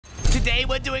Today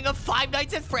we're doing a Five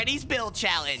Nights at Freddy's build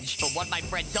challenge. But what my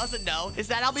friend doesn't know is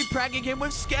that I'll be pranking him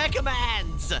with scare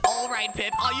commands. Alright,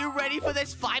 Pip, are you ready for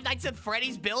this Five Nights at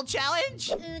Freddy's build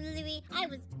challenge? Louie, I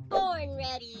was born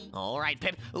ready. Alright,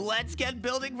 Pip, let's get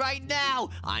building right now.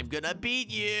 I'm gonna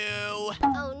beat you.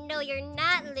 Oh, no, you're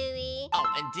not, Louie.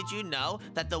 Oh, and did you know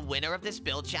that the winner of this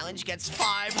build challenge gets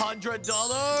 $500?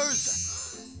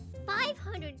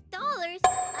 $500?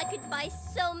 I could buy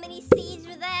so many seeds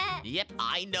with that. Yep,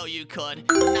 I know you could.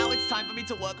 Now it's time for me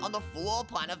to work on the floor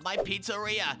plan of my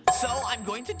pizzeria. So I'm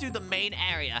going to do the main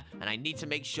area, and I need to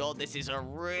make sure this is a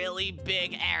really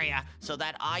big area so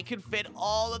that I can fit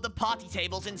all of the party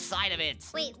tables inside of it.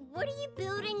 Wait, what are you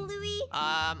building, Louie?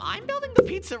 I'm building the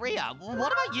pizzeria.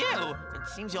 What about you? It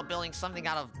seems you're building something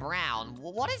out of brown.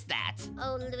 What is that?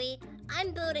 Oh, Louie,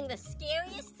 I'm building the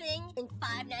scariest thing in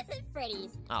Five Nights at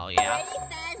Freddy's. Oh, yeah? Freddy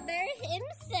Fazbear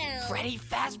himself. Freddy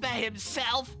Fazbear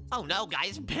himself? Oh no,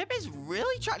 guys, Pip is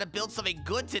really trying to build something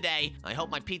good today. I hope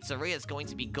my pizzeria is going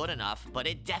to be good enough, but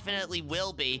it definitely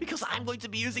will be, because I'm going to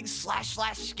be using /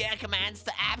 scare commands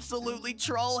to absolutely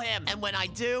troll him. And when I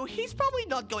do, he's probably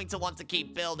not going to want to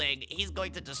keep building. He's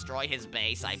going to destroy his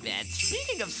base, I bet.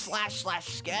 Speaking of /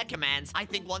 scare commands, I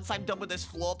think once I'm done with this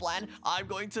floor plan, I'm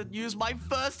going to use my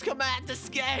first command to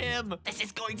scare him. This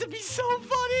is going to be so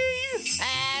funny.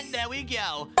 And there we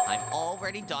go. I've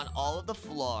already done all of the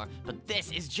floor, but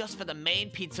this is just for the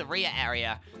main pizzeria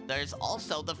area. There's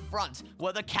also the front,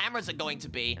 where the cameras are going to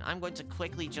be. I'm going to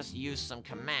quickly just use some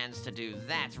commands to do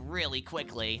that really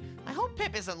quickly. I hope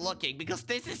Pip isn't looking, because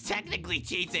this is technically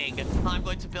cheating. I'm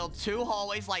going to build 2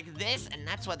 hallways like this, and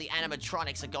that's where the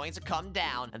animatronics are going to come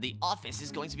down. And the office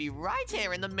is going to be right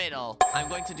here in the middle. I'm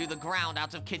going to do the ground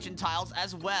out of kitchen tiles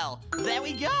as well. There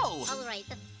we go! Alright,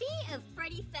 the feet of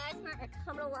Freddy Fazbear are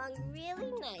coming along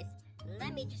really nice.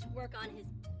 Let me just work on his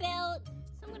belt.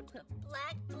 So I'm gonna put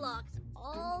black blocks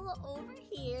all over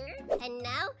here. And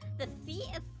now, the feet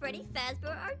of Freddy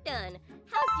Fazbear are done.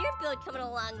 How's your build coming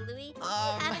along, Louie? You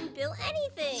haven't built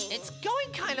anything. It's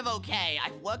going kind of okay.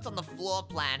 I've worked on the floor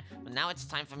plan, but now it's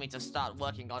time for me to start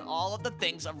working on all of the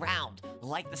things around,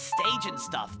 like the stage and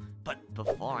stuff. But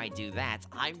before I do that,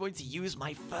 I'm going to use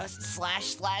my first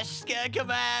 / scare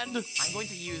command. I'm going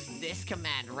to use this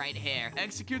command right here.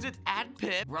 Execute it and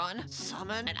Pip, run,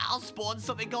 summon, and I'll spawn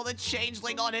something called a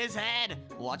changeling on his head.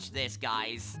 Watch this,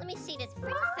 guys. Let me see, does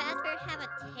Freddy Fazbear have a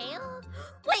tail?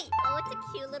 Wait, oh, it's a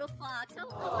cute little fox. Oh,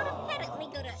 I want to pet it. Let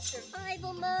me go to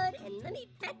survival mode, and let me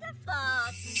pet the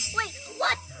fox. Wait,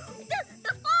 what?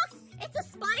 The fox? It's a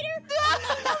spider?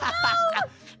 No!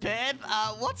 Pip,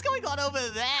 what's going on over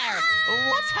there?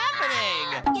 What's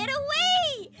happening? Get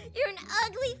away! You're an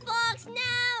ugly fox now!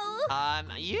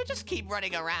 You just keep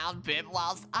running around, Pip,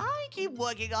 whilst I keep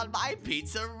working on my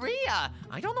pizzeria.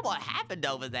 I don't know what happened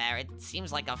over there. It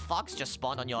seems like a fox just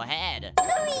spawned on your head.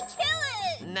 Louie, kill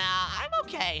it! Nah, I'm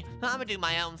okay. I'm gonna do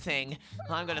my own thing.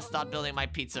 I'm gonna start building my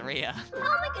pizzeria. How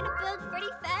am I gonna build Freddy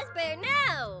Fazbear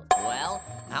now? Well,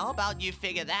 how about you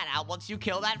figure that out once you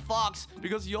kill that fox?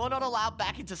 Because you're not allowed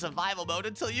back into survival mode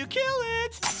until you kill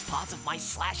it. That's part of my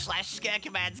 / scare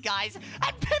commands, guys.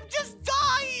 And Pip just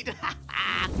died!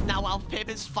 Now, while Pip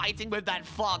is fighting with that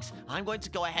fox, I'm going to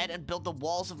go ahead and build the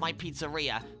walls of my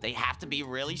pizzeria. They have to be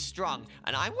really strong,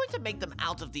 and I'm going to make them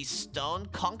out of these stone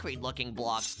concrete-looking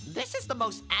blocks. This is the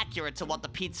most accurate to what the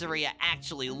pizzeria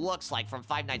actually looks like from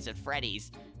Five Nights at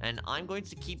Freddy's. And I'm going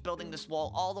to keep building this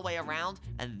wall all the way around,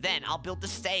 and then I'll build the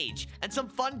stage and some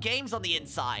fun games on the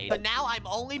inside. But now I'm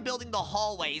only building the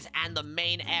hallways and the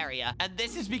main area, and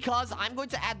this is because I'm going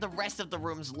to add the rest of the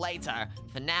rooms later.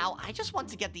 For now, I just want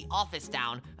to get the office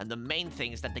down and the main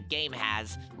things that the game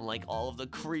has, like all of the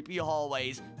creepy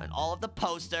hallways and all of the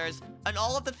posters and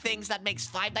all of the things that makes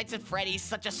Five Nights at Freddy's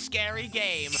such a scary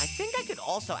game. I think I could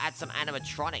also add some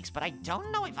animatronics, but I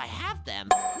don't know if I have them.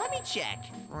 Let me check.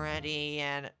 Freddy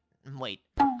and... Wait,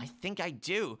 I think I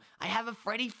do. I have a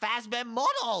Freddy Fazbear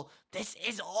model. This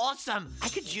is awesome. I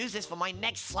could use this for my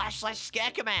next /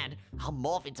 scare command. I'll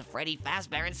morph into Freddy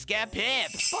Fazbear and scare Pip.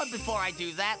 But before I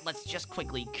do that, let's just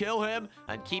quickly kill him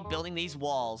and keep building these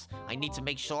walls. I need to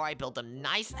make sure I build them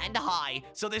nice and high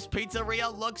so this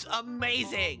pizzeria looks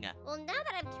amazing. Well, now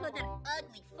that I've killed that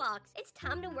ugly fox, it's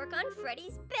time to work on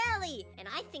Freddy's belly. And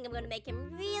I think I'm gonna make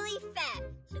him really fat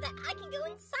so that I can go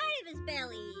inside of his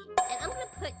belly. And I'm gonna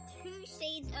put 2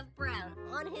 shades of brown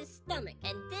on his stomach.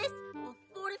 And this will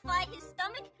fortify his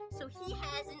stomach so he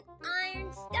has an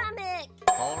iron stomach.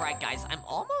 Alright guys, I'm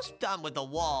almost done with the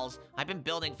walls. I've been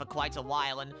building for quite a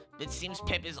while, and it seems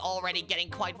Pip is already getting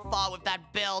quite far with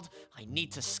that build. I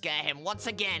need to scare him once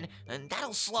again, and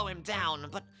that'll slow him down.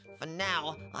 But For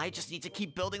now, I just need to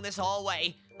keep building this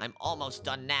hallway. I'm almost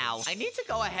done now. I need to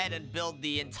go ahead and build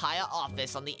the entire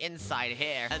office on the inside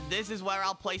here. And this is where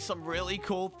I'll place some really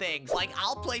cool things. Like,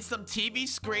 I'll place some TV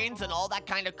screens and all that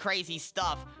kind of crazy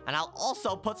stuff. And I'll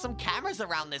also put some cameras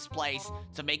around this place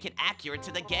to make it accurate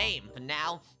to the game. For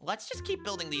now, let's just keep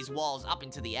building these walls up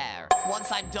into the air.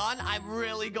 Once I'm done, I'm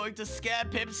really going to scare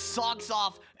Pip's socks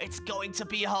off. It's going to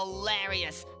be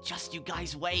hilarious. Just you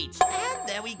guys wait. And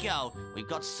there we go. We've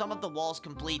got some of the walls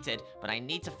completed, but I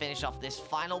need to finish off this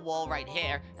final wall right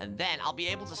here, and then I'll be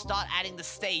able to start adding the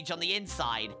stage on the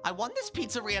inside. I want this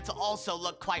pizzeria to also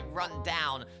look quite run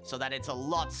down, so that it's a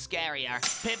lot scarier.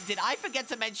 Pip, did I forget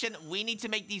to mention we need to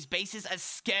make these bases as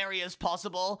scary as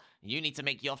possible? You need to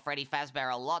make your Freddy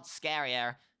Fazbear a lot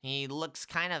scarier. He looks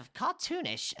kind of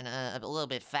cartoonish and a little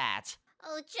bit fat.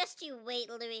 Oh, just you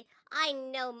wait, Louie. I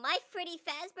know my Freddy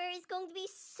Fazbear is going to be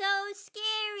so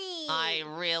scary. I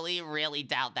really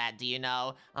doubt that, do you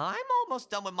know? I'm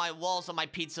almost done with my walls on my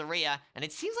pizzeria, and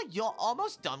it seems like you're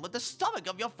almost done with the stomach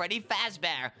of your Freddy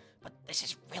Fazbear. But this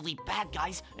is really bad,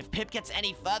 guys. If Pip gets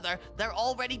any further, they're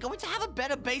already going to have a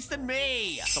better base than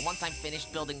me. So once I'm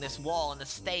finished building this wall and the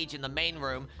stage in the main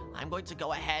room, I'm going to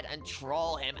go ahead and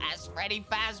troll him as Freddy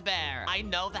Fazbear. I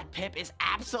know that Pip is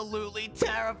absolutely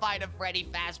terrified of Freddy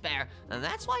Fazbear, and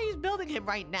that's why he's building him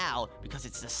right now, because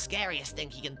it's the scariest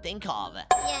thing he can think of.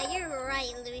 Yeah, you're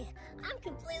right, Louie. I'm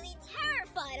completely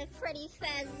terrified of Freddy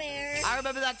Fazbear. I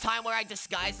remember that time where I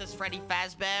disguised as Freddy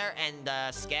Fazbear and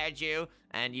scared you,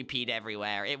 and you peed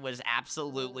everywhere. It was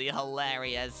absolutely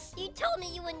hilarious. You told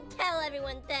me you wouldn't tell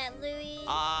everyone that, Louie.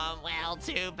 Well,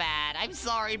 too bad. I'm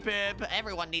sorry, Pip.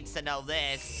 Everyone needs to know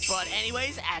this. But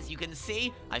anyways, as you can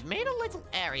see, I've made a little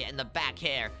area in the back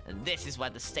here, and this is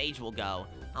where the stage will go.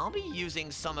 I'll be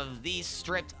using some of these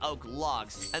stripped oak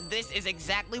logs, and this is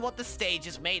exactly what the stage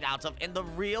is made out of in the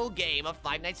real game of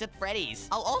Five Nights at Freddy's.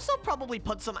 I'll also probably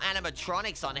put some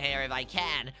animatronics on here if I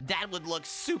can. That would look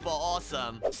super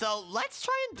awesome. So let's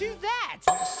try and do that.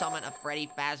 I'll just summon a Freddy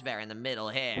Fazbear in the middle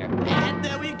here. And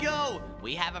there we go.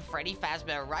 We have a Freddy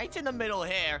Fazbear right in the middle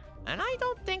here. And I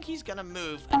don't think he's gonna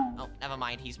move. Oh, never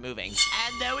mind, he's moving.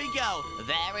 And there we go.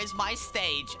 There is my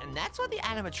stage. And that's where the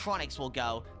animatronics will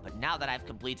go. But now that I've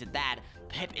completed that,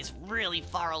 Pip is really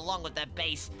far along with that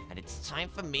base. And it's time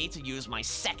for me to use my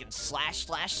second /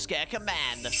 scare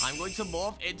command. I'm going to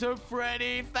morph into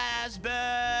Freddy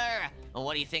Fazbear. Well,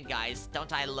 what do you think, guys?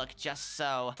 Don't I look just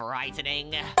so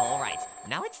frightening? Alright,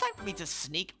 now it's time for me to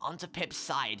sneak onto Pip's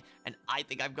side. And I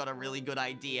think I've got a really good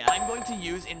idea. I'm going to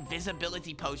use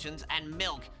invisibility potions and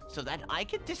milk so that I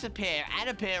can disappear and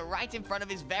appear right in front of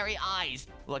his very eyes.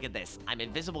 Look at this. I'm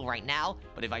invisible right now,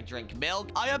 but if I drink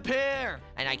milk, I appear!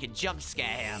 And I can jump scare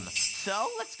him. So,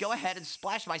 let's go ahead and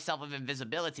splash myself with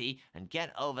invisibility and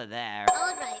get over there.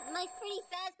 Alright, my Freddy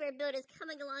Fazbear build is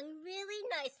coming along really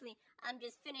nicely. I'm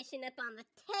just finishing up on the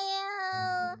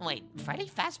tail. Wait, Freddy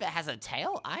Fazbear has a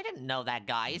tail? I didn't know that,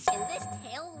 guys. And this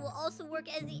tail will also work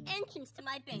as the entrance to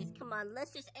my base. Come on, let's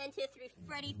just enter through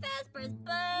Freddy Fazbear's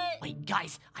butt. Wait,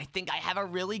 guys, I think I have a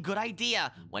really good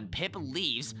idea. When Pip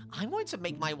leaves, I'm going to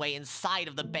make my way inside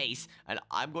of the base, and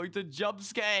I'm going to jump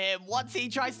scare him once he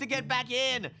tries to get back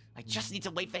in. I just need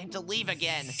to wait for him to leave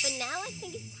again. But now I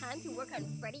think it's time to work on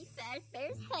Freddy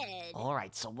Fazbear's head.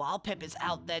 Alright, so while Pip is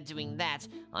out there doing that,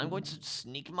 I'm going to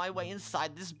sneak my way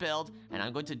inside this build, and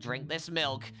I'm going to drink this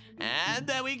milk. And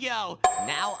there we go.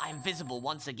 Now I'm visible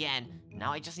once again.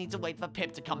 Now I just need to wait for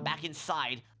Pip to come back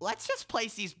inside. Let's just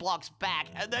place these blocks back,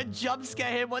 and then jump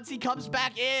scare him once he comes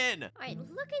back in. Alright,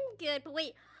 looking good, but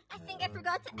wait, I think I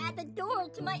forgot to add the door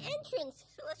to my entrance.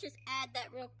 So let's just add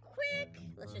that real quick.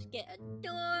 Let's just get a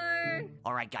door.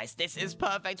 Alright, guys, this is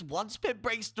perfect. Once Pip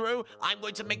breaks through, I'm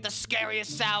going to make the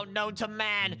scariest sound known to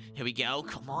man. Here we go.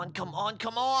 Come on, come on,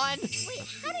 come on. Wait,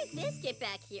 how did this get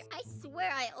back here? I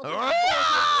swear I opened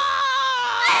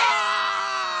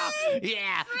it.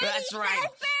 Yeah, that's right.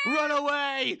 Run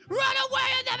away! Run away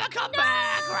and never come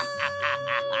back! Oh,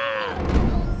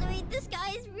 Louie, this guy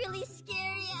is really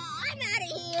scary. I'm out of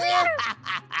here.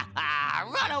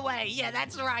 Run away! Yeah,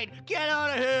 that's right! Get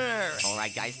out of here!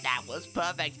 Alright, guys, that was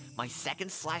perfect. My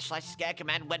second / scare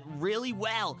command went really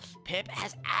well. Pip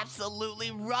has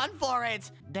absolutely run for it!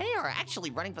 They are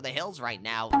actually running for the hills right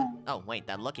now. Oh, wait,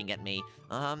 they're looking at me.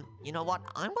 You know what?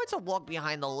 I'm going to walk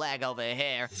behind the leg over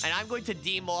here, and I'm going to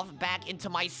demorph back into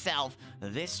myself.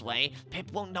 This way,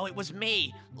 Pip won't know it was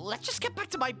me. Let's just get back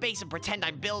to my base and pretend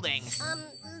I'm building.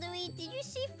 Louie, Louie, did you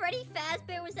see Freddy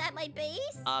Fazbear was at my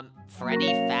base?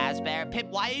 Freddy Fazbear? Pip,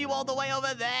 why are you all the way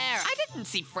over there? I didn't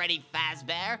see Freddy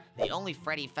Fazbear. The only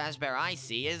Freddy Fazbear I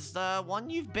see is the one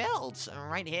you've built,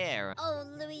 right here. Oh,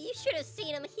 Louie, you should have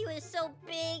seen him. He was so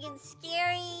big and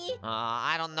scary.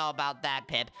 I don't know about that,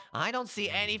 Pip. I don't see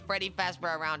any Freddy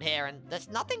Fazbear around here, and there's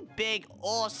nothing big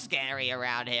or scary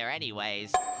around here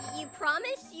anyways. You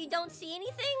promise you don't see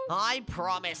anything? I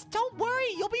promise. Don't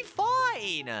worry, you'll be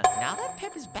fine. Now that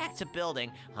Pip is back to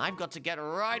building, I've got to get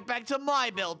right back to my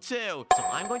build too. So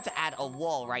I'm going to add a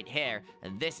wall right here,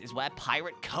 and this is where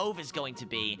Pirate Cove is going to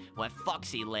be, where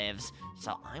Foxy lives.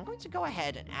 So I'm going to go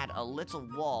ahead and add a little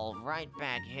wall right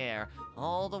back here,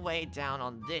 all the way down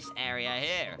on this area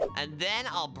here. And then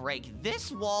I'll break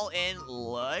this wall in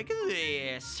like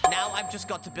this. Now I've just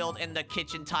got to build in the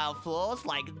kitchen tile floors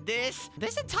like this.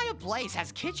 This entire place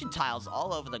has kitchen tiles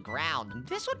all over the ground.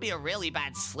 This would be a really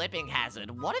bad slipping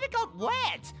hazard. What if it got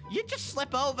wet? You'd just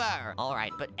slip over. All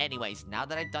right, but anyways, now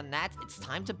that I've done that, it's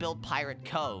time to build Pirate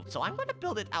Cove. So I'm going to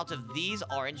build it out of these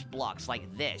orange blocks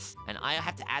like this. And I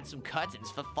have to add some curtains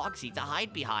for Foxy to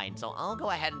hide behind. So I'll go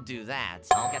ahead and do that.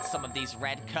 I'll get some of these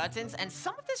red curtains and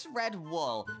some of this red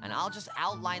wool. And I'll just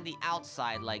outline the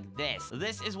outside like this.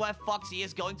 This is where Foxy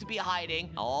is going to be hiding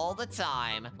all the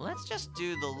time. Let's just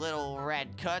do the little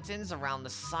red curtains around the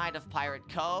side of Pirate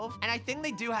Cove. And I think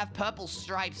they do have purple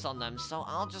stripes on them, so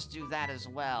I'll just do that as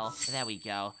well. There we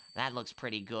go. That looks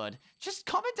pretty good. Just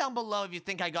comment down below if you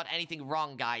think I got anything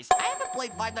wrong, guys. I haven't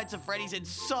played Five Nights at Freddy's in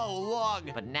so long.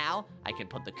 But now, I can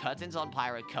put the curtains on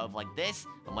Pirate Cove like this,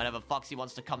 and whenever Foxy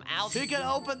wants to come out, he can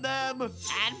open them.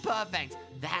 And perfect.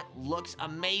 That looks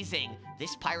amazing.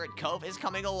 This Pirate Cove is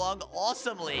coming along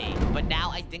awesomely. But now,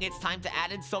 I think it's time to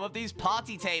add in some of these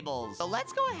party tables. So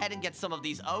let's go ahead and get some of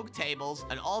these oak tables,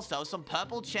 and also some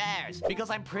purple chairs. Because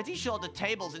I'm pretty sure the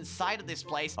tables inside of this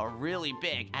place are really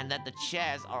big, and that the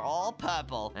chairs are all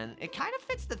purple, and it kind of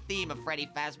fits the theme of Freddy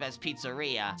Fazbear's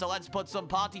Pizzeria. So let's put some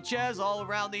party chairs all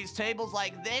around these tables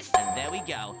like this, and there we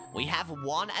go. We have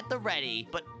one at the ready,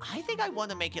 but I think I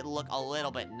want to make it look a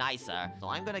little bit nicer. So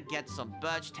I'm gonna get some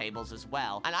birch tables as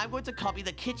well, and I'm going to copy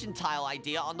the kitchen tile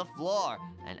idea on the floor.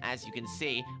 And as you can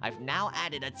see, I've now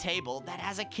added a table that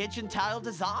has a kitchen tile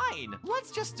design. Let's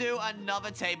just do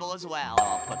another table as well.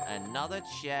 I'll put another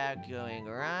chair going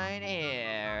right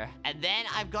here. And then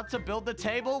I've got to build the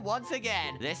table once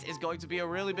again. This is going to be a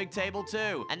really big table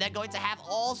too. And they're going to have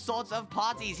all sorts of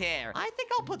parties here. I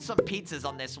think I'll put some pizzas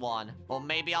on this one. Or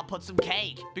maybe I'll put some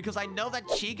cake. Because I know that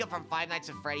Chica from Five Nights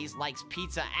at Freddy's likes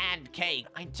pizza and cake.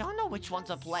 I don't know which one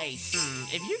to place.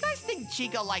 If you guys think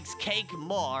Chica likes cake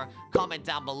more, comment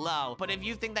down below. But if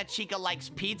you think that Chica likes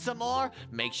pizza more,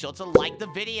 make sure to like the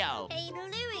video. Hey,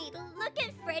 Louie, look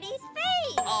at Freddy's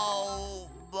face. Oh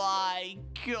my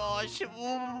gosh,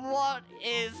 what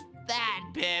is that,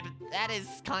 Pip? That is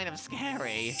kind of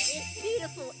scary. It's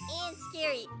beautiful and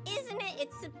scary, isn't it?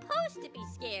 It's supposed to be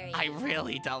scary. I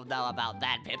really don't know about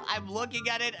that, Pip. I'm looking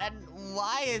at it, and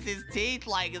why is his teeth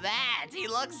like that? He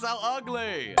looks so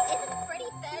ugly. Isn't Freddy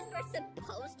Fazbear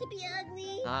supposed to be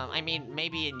ugly? I mean,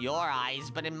 maybe in your eyes,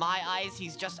 but in my eyes,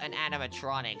 he's just an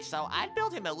animatronic, so I'd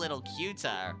build him a little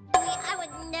cuter. I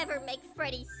would never make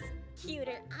Freddy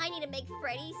cuter. I need to make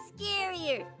Freddy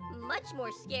scarier. Much more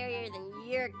scarier than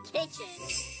your kitchen.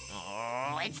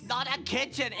 Oh, it's not a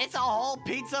kitchen, it's a whole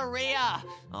pizzeria.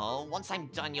 Oh, once I'm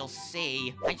done, you'll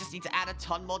see. I just need to add a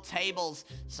ton more tables.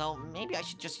 So maybe I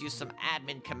should just use some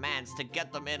admin commands to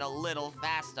get them in a little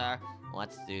faster.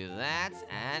 Let's do that,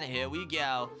 and here we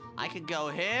go. I could go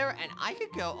here, and I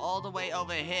could go all the way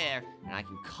over here, and I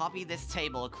can copy this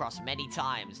table across many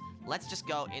times. Let's just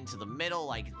go into the middle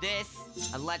like this,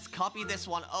 and let's copy this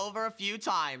one over a few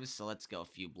times. So let's go a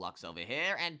few blocks over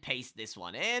here and paste this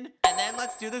one in, and then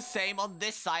let's do the same on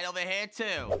this side over here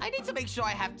too. I need to make sure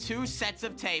I have 2 sets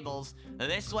of tables.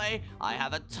 This way, I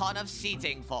have a ton of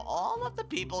seating for all of the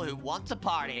people who want to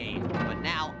party. But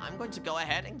now, I'm going to go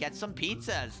ahead and get some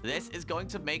pizzas. This is going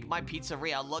to make my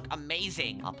pizzeria look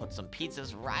amazing. I'll put some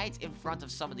pizzas right in front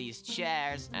of some of these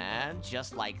chairs, and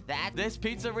just like that, this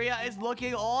pizzeria is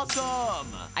looking awesome.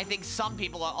 I think some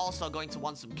people are also going to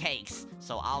want some cakes,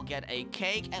 so I'll get a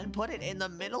cake and put it in the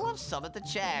middle of some of the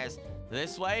chairs.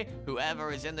 This way,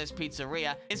 whoever is in this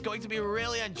pizzeria is going to be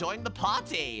really enjoying the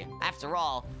party. After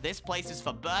all, this place is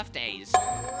for birthdays.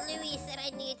 Louie said I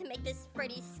needed to make this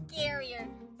Freddy scarier.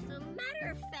 So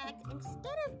matter of fact,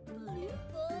 instead of blue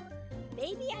wool,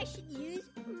 maybe I should use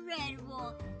red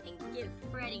wool and give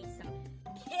Freddy some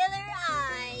killer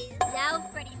eyes. Now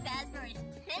Freddy Fazbear is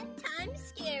 10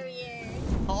 times scarier.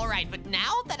 All Alright, but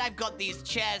now that I've got these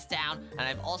chairs down, and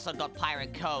I've also got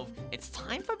Pirate Cove, it's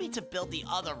time for me to build the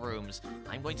other rooms.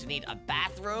 I'm going to need a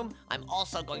bathroom, I'm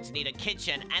also going to need a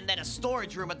kitchen, and then a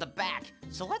storage room at the back.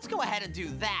 So let's go ahead and do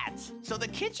that. So the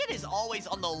kitchen is always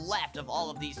on the left of all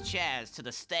of these chairs to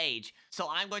the stage. So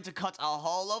I'm going to cut a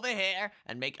hole over here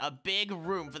and make a big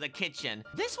room for the kitchen.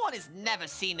 This one is never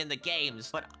seen in the games,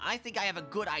 but I think I have a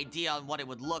good idea on what it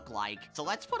would look like. So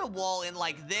let's put a wall in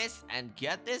like this and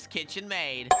get this kitchen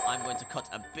made. I'm going to cut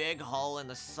a big hole in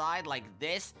the side like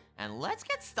this. And let's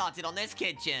get started on this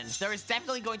kitchen. There is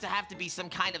definitely going to have to be some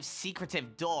kind of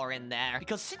secretive door in there,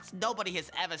 because since nobody has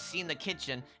ever seen the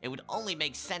kitchen, it would only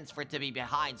make sense for it to be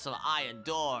behind some iron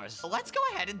doors. So let's go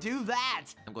ahead and do that.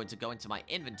 I'm going to go into my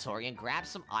inventory and grab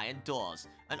some iron doors,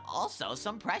 and also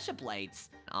some pressure plates.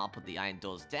 I'll put the iron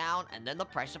doors down, and then the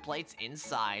pressure plates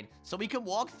inside, so we can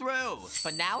walk through.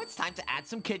 But now it's time to add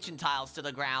some kitchen tiles to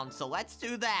the ground, so let's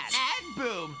do that. And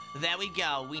boom! There we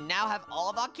go. We now have all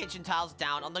of our kitchen tiles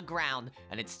down on the ground,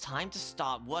 and it's time to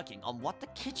start working on what the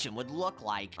kitchen would look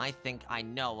like. I think I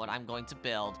know what I'm going to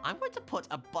build. I'm going to put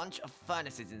a bunch of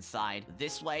furnaces inside.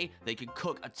 This way, they can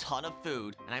cook a ton of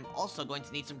food, and I'm also going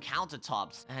to need some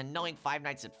countertops. And knowing Five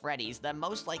Nights at Freddy's, they're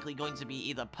most likely going to be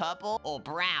either purple or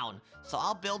brown, so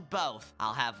I'll build both.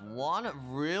 I'll have one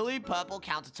really purple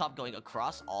countertop going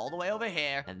across all the way over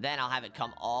here, and then I'll have it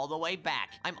come all the way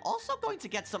back. I'm also going to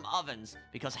get some ovens,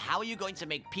 because how are you going to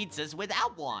make pizzas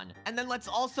without one? And then let's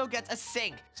also get a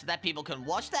sink, so that people can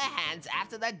wash their hands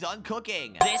after they're done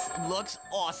cooking. This looks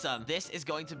awesome. This is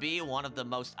going to be one of the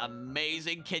most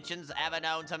amazing kitchens ever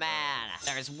known to man.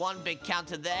 There is one big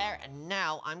counter there, and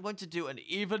now I'm going to do an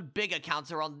even bigger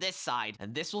counter on this side,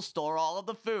 and this will store all of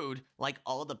the food, like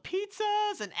all of the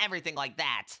pizzas and everything like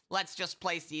that. Let's just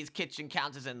place these kitchen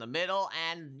counters in the middle,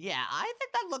 and yeah, I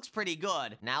think that looks pretty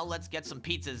good. Now let's get some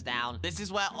pizzas down. This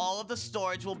is where all of the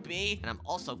storage will be, and I'm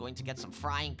also going to get some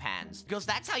frying pans, because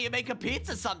that's how you make a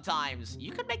pizza sometimes.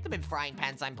 You can make them in frying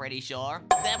pans, I'm pretty sure.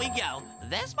 There we go.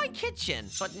 There's my kitchen.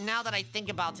 But now that I think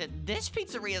about it, this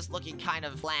pizzeria is looking kind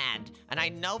of bland, and I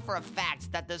know for a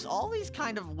fact that there's all these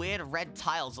kind of weird red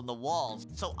tiles on the walls,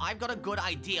 so I've got a good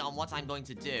idea on what I'm going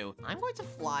to do. I'm going to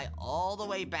fly all the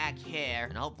way back here,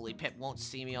 and hopefully Pip won't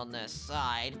see me on this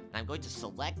side. And I'm going to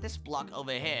select this block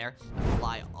over here and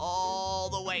fly all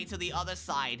the way to the other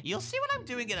side. You'll see what I'm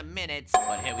doing in a minute,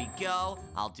 but here we go.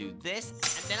 I'll do this,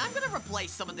 and then I'm gonna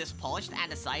replace some of this polished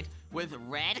andesite with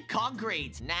red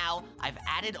concrete. Now, I've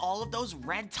added all of those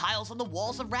red tiles on the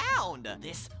walls around.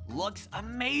 This looks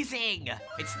amazing.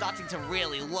 It's starting to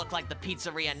really look like the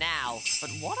pizzeria now. But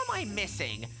what am I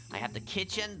missing? I have the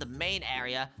kitchen, the main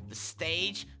area, the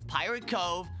stage, Pirate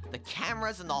Cove, the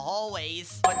cameras in the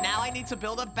hallways. But now I need to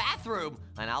build a bathroom,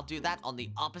 and I'll do that on the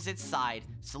opposite side.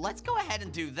 So let's go ahead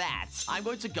and do that. I'm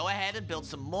going to go ahead and build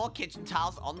some more kitchen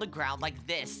tiles on the ground like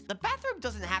this. The bathroom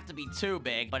doesn't have to be too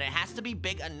big, but it has to be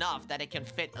big enough that it can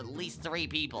fit at least 3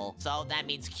 people. So that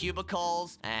means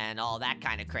cubicles and all that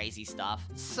kind of crazy stuff.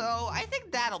 So I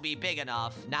think that'll be big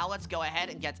enough. Now let's go ahead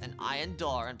and get an iron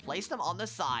door and place them on the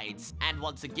sides. And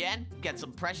once again, get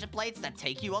some pressure plates that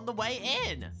take you on the way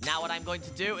in. Now what I'm going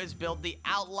to do is build the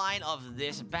outline of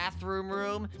this bathroom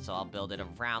room. So I'll build it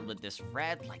around with this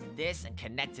red like this and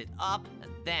connect it up.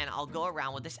 And then I'll go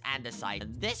around with this andesite.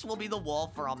 And this will be the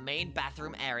wall for our main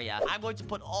bathroom area. I'm going to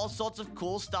put all sorts of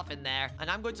cool stuff in there. And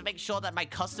I'm going to make sure that my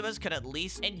customers can at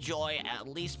least enjoy at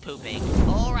least pooping.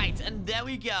 All right, and there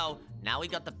we go. Now we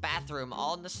got the bathroom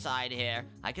on the side here.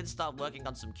 I can start working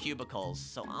on some cubicles.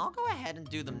 So I'll go ahead and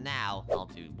do them now. I'll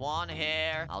do one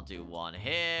here. I'll do one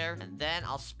here. And then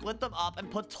I'll split them up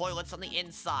and put toilets on the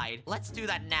inside. Let's do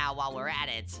that now while we're at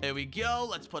it. Here we go.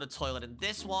 Let's put a toilet in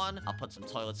this one. I'll put some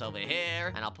toilets over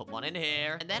here. And I'll put one in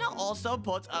here. And then I'll also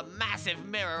put a massive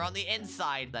mirror on the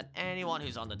inside that anyone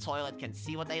who's on the toilet can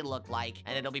see what they look like.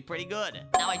 And it'll be pretty good.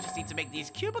 Now I just need to make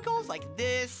these cubicles like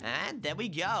this. And there we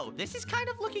go. This is kind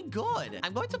of looking good.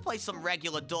 I'm going to place some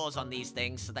regular doors on these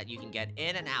things so that you can get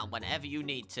in and out whenever you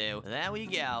need to. There we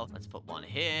go. Let's put one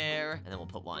here, and then we'll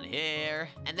put one here,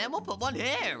 and then we'll put one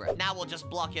here. Now we'll just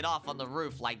block it off on the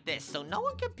roof like this so no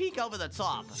one can peek over the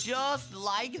top. Just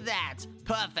like that.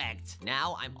 Perfect.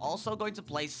 Now I'm also going to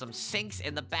place some sinks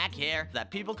in the back here so that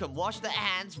people can wash their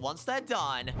hands once they're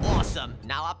done. Awesome.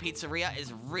 Now our pizzeria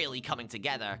is really coming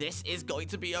together. This is going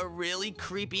to be a really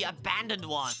creepy abandoned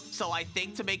one. So I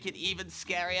think to make it even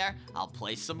scarier, I'll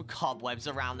place some cobwebs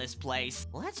around this place.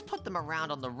 Let's put them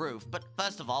around on the roof. But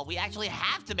first of all, we actually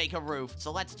have to make a roof.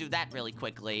 So let's do that really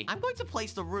quickly. I'm going to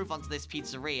place the roof onto this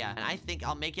pizzeria. And I think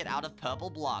I'll make it out of purple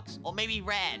blocks. Or maybe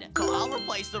red. So I'll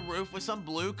replace the roof with some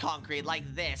blue concrete like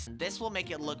this. And this will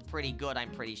make it look pretty good,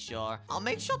 I'm pretty sure. I'll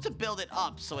make sure to build it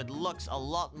up so it looks a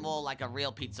lot more like a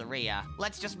real pizzeria.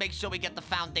 Let's just make sure we get the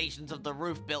foundations of the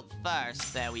roof built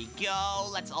first. There we go.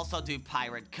 Let's also do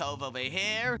Pirate Cove over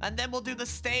here. And then we'll do the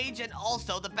stage and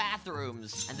also the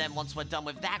bathrooms. And then once we're done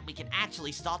with that, we can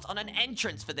actually start on an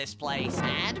entrance for this place.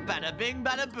 And bada bing,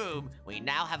 bada boom. We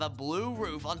now have a blue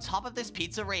roof on top of this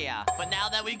pizzeria. But now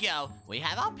there we go. We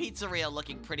have our pizzeria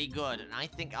looking pretty good. And I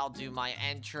think I'll do my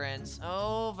entrance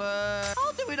over.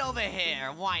 I'll do it over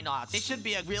here. Why not? It should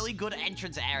be a really good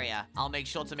entrance area. I'll make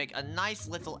sure to make a nice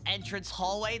little entrance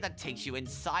hallway that takes you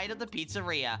inside of the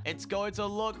pizzeria. It's going to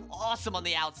look awesome on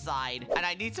the outside. And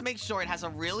I need to make sure it has a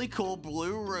really cool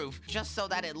blue roof, just so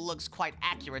that it looks quite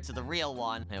accurate to the real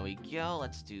one. There we go.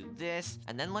 Let's do this.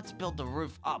 And then let's build the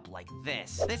roof up like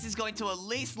this. This is going to at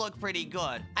least look pretty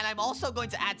good. And I'm also going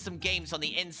to add some games on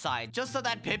the inside, just so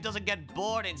that Pip doesn't get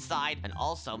bored inside. And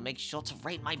also make sure to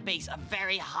rate my base a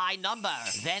very high number.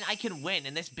 Then I can win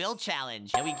in this build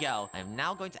challenge. Here we go. I'm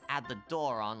now going to add the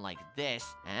door on like this.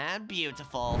 And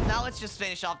beautiful. Now let's just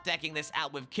finish off decking this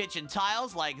out with kitchen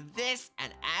tiles like this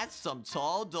and add some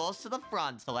tall doors to the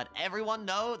front to let everyone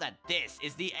know that this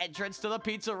is the entrance to the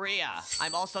pizzeria.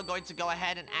 I'm also going to go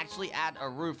ahead and actually add a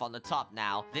roof on the top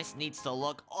now. This needs to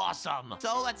look awesome.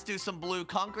 So let's do some blue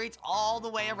concrete all the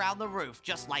way around the roof,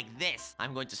 just like this.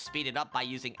 I'm going to speed it up by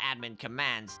using admin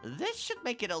commands. This should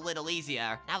make it a little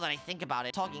easier. Now that I think about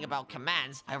it, talking about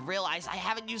commands, I realize I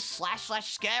haven't used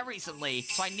 //scare recently,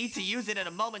 so I need to use it in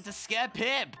a moment to scare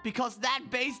Pip, because that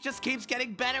base just keeps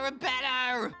getting better and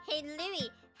better. Hey, Louie,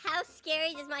 how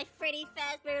scary does my Freddy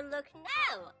Fazbear look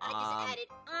now? I just added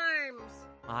arms.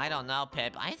 I don't know,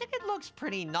 Pip. I think it looks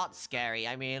pretty not scary.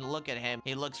 I mean, look at him.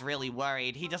 He looks really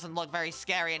worried. He doesn't look very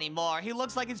scary anymore. He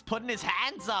looks like he's putting his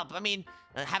hands up. I mean,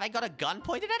 have I got a gun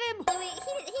pointed at him? Louie,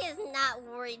 he is not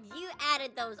worried. You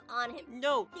added those on him.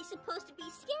 No, he's supposed to be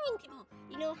scaring people.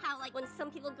 You know how, like, when some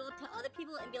people go up to other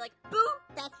people and be like, boo?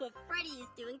 That's what Freddy is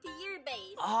doing to your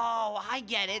base. Oh, I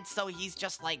get it. So he's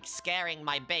just, like, scaring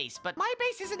my base. But my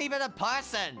base isn't even a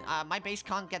person. My base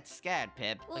can't get scared,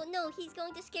 Pip. Well, no, he's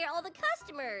going to scare all the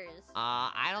customers.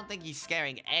 I don't think he's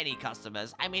scaring any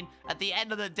customers. I mean, at the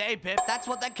end of the day, Pip, that's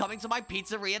what they're coming to my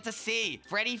pizzeria to see.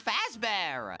 Freddy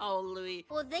Fazbear. Oh, Louie.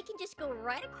 Well, they can just go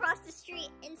right across the street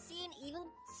and see an even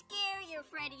scarier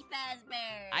Freddy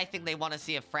Fazbear. I think they want to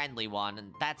see a friendly one,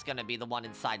 and that's gonna be the one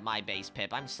inside my base,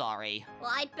 Pip. I'm sorry.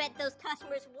 Well, I bet those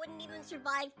customers wouldn't even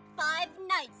survive 5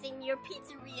 nights in your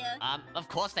pizzeria. Of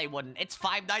course they wouldn't. It's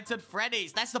 5 Nights at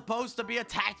Freddy's. That's supposed to be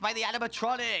attacked by the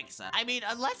animatronics. I mean,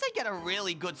 unless I get a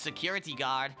really good security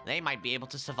guard, they might be able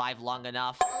to survive long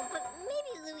enough. Oh, but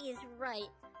maybe Louie is right.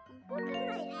 What can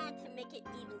I add to make it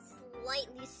even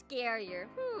slightly scarier?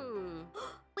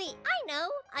 Wait, I know!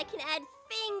 I can add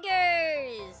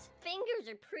fingers! Fingers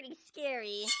are pretty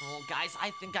scary. Oh, guys, I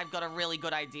think I've got a really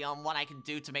good idea on what I can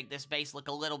do to make this base look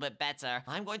a little bit better.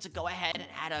 I'm going to go ahead and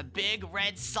add a big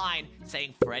red sign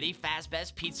saying Freddy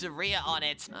Fazbear's Pizzeria on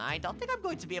it. I don't think I'm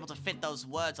going to be able to fit those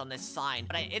words on this sign,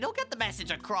 but it'll get the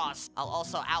message across. I'll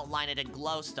also outline it in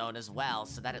glowstone as well,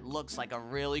 so that it looks like a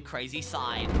really crazy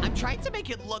sign. I'm trying to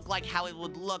make it look like how it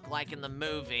would look like in the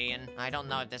movie, and I don't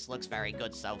know if this looks very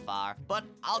good so far, but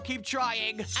I'll keep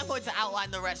trying. I'm going to outline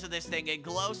the rest of this thing in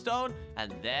glowstone,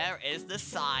 and there is the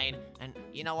sign. And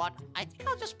you know what? I think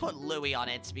I'll just put Louie on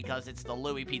it because it's the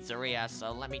Louie Pizzeria.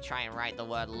 So let me try and write the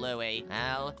word Louie.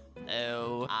 I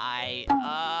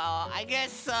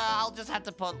guess I'll just have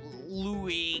to put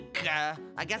Louie.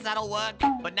 I guess that'll work.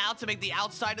 But now to make the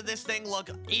outside of this thing look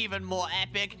even more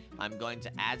epic, I'm going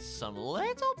to add some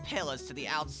little pillars to the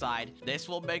outside. This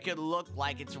will make it look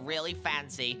like it's really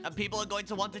fancy, and people are going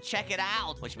to want to check it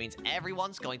out, which means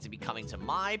everyone's going to be coming to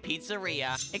my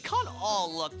pizzeria. It can't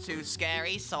all look too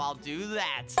scary, so I'll do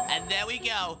that. And there we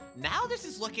go. Now this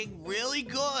is looking really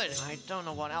good. I don't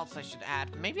know what else I should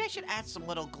add. Maybe I should add some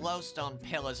little glowstone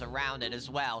pillars around it as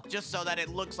well, just so that it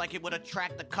looks like it would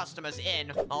attract the customers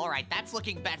in. All right, that's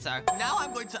looking better. Now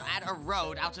I'm going to add a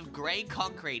road out of gray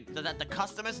concrete so that the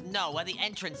customers know where the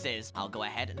entrance is. I'll go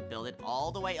ahead and build it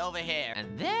all the way over here,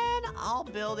 and then I'll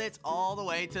build it all the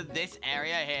way to this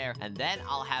area here, and then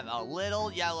I'll have a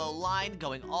little yellow line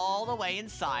going all the way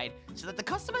inside so that the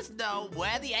customers know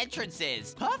where the entrance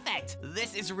is. Perfect.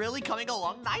 This is really coming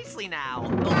along nicely now.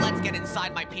 Well, let's get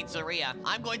inside my pizzeria.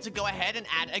 I'm going to go ahead and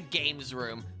add a games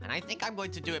room, and I think I'm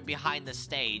going to do it behind the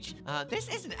stage.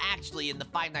 This isn't actually in the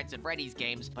Five Nights at Freddy's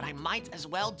games, but I might as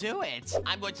well do it.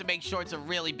 I'm going to make sure it's a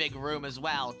really big room as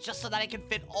well, just so that I can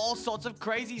fit all sorts of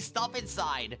crazy stuff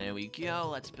inside. There we go.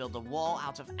 Let's build a wall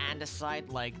out of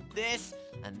andesite like this,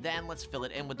 and then let's fill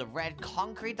it in with the red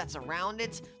concrete that's around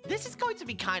it. This is going to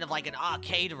be kind of like an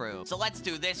arcade room, so let's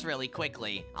do this really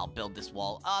quickly. I'll build this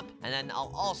wall up, and then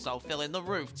I'll also fill in the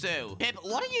roof too. Pip,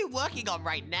 what are you working on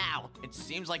right now? It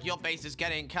seems like your base is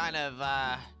getting kind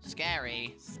of,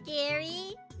 scary.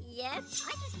 Scary? Yep, I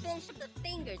just finished up the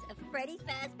fingers of Freddy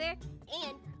Fazbear,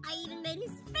 and I even made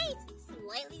his face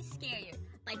slightly scarier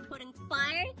by putting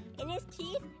fire in his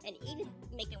teeth and even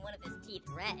making one of his teeth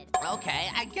red. Okay,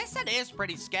 I guess that is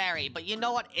pretty scary, but you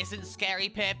know what isn't scary,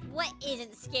 Pip? What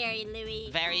isn't scary, Louie?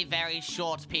 Very, very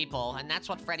short people, and that's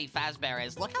what Freddy Fazbear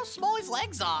is. Look how small his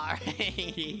legs are. What do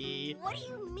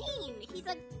you mean? He's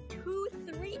like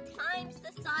 2-3 times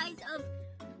the size of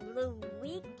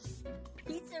Louie's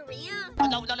Pizzeria?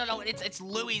 No, it's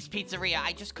Louie's Pizzeria.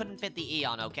 I just couldn't fit the E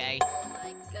on, okay? Oh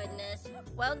my goodness.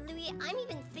 Well, Louie, I'm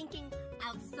even thinking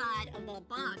outside of the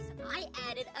box. I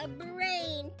added a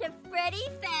brain to Freddy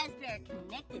Fazbear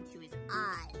connected to his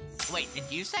eyes. Wait, did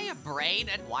you say a brain?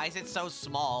 And why is it so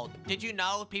small? Did you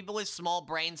know people with small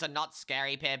brains are not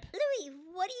scary, Pip? Louie,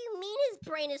 what do you mean his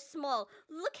brain is small?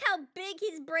 Look how big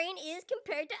his brain is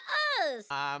compared to us.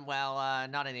 Well,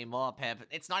 not anymore, Pip.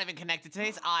 It's not even connected to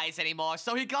his eyes anymore,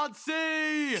 so he can't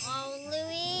see! Oh,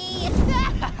 Louie.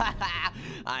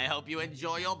 I hope you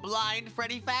enjoy your blind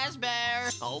Freddy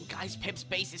Fazbear. Oh, guys, Pip's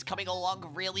base is coming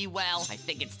along really well. I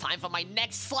think it's time for my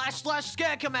next /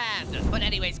 scare command. But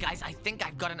anyways, guys, I think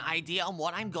I've got an idea on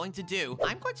what I'm going to do.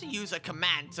 I'm going to use a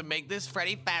command to make this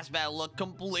Freddy Fazbear look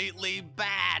completely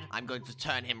bad. I'm going to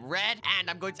turn him red, and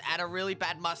I'm going to add a really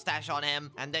bad mustache on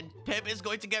him. And then Pip is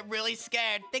going to get really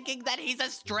scared, thinking that he's a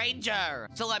stranger.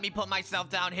 So let me put myself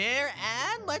down here,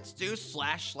 and let's do /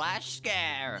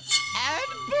 scare. And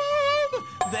boom!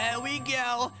 There we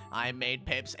go. I made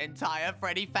Pip's entire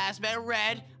Freddy Fazbear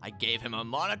red. I gave him a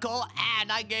monocle,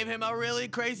 and I gave him a really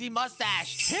crazy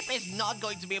mustache. Pip is not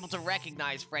going to be able to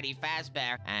recognize Freddy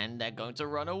Fazbear, and they're going to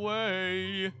run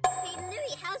away. Hey,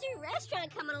 Louie, how's your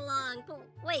restaurant coming along? But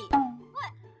wait,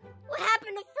 what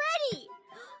happened to Freddy?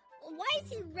 Why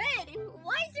is he red, and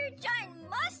why is there a giant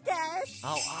mustache?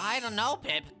 Oh, I don't know,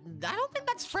 Pip. I don't think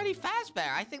that's Freddy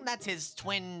Fazbear. I think that's his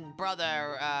twin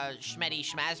brother, Schmetty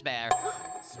Schmazbear.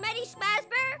 Schmetty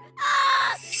Schmazbear?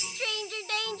 Ah! Stranger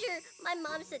danger! My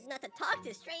mom said not to talk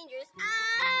to strangers.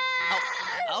 Ah!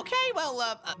 Oh, okay, well,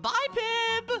 bye,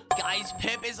 Pip! Guys,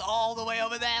 Pip is all the way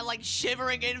over there, like,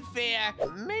 shivering in fear.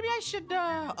 Maybe I should,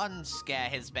 unscare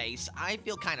his base. I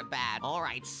feel kind of bad. All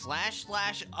right, /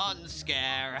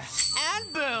 unscare.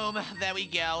 And boom, there we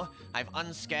go. I've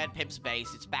unscared Pip's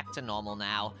base. It's back to normal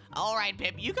now. All right,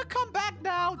 Pip, you can come back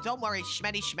now. Don't worry,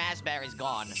 Schmetty Schmazbear is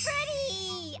gone.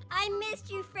 Freddy! I missed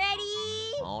you,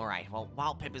 Freddy! All right, well,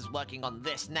 while Pip is working on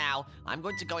this now, I'm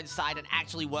going to go inside and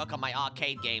actually work on my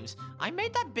arcade games. I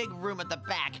made that big room at the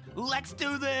back. Let's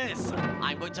do this!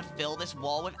 I'm going to fill this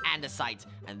wall with andesite,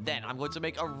 and then I'm going to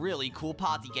make a really cool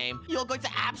party game. You're going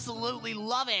to absolutely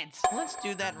love it! Let's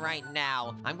do that right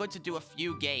now. I'm going to do a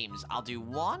few games. I'll do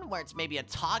one where it's maybe a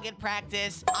target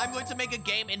practice. I'm going to make a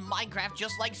game in Minecraft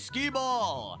just like Skee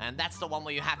Ball. And that's the one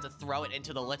where you have to throw it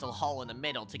into the little hole in the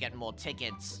middle to get more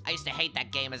tickets. I used to hate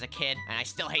that game as a kid, and I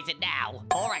still hate it now.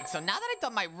 All right, so now that I've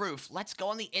done my roof, let's go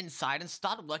on the inside and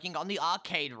start working on the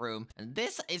arcade room. And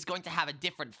this is going to have a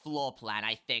different floor plan,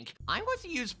 I think. I'm going to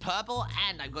use purple,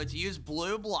 and I'm going to use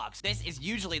blue blocks. This is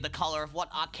usually the color of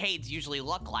what arcades usually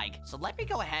look like. So let me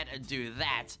go ahead and do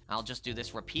that. I'll just do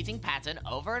this repeating pattern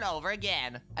over and over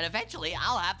again. And eventually,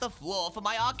 I'll have the floor for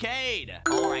my arcade.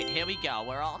 All right, here we go.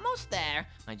 We're almost there.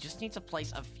 I just need to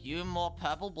place a few more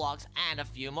purple blocks and a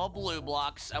few more blue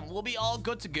blocks, and we'll be all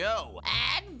good to go.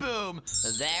 And boom,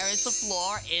 there is the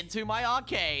floor into my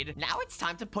arcade. Now it's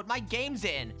time to put my games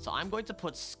in. So I'm going to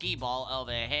put Skee Ball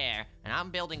over here, and I'm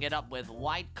building it up with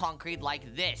white concrete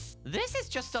like this. This is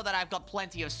just so that I've got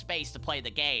plenty of space to play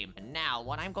the game. And now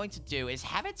what I'm going to do is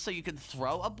have it so you can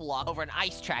throw a block over an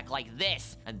ice track like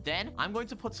this. And then I'm going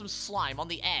to put some slime on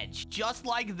the edge, just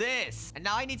like this. And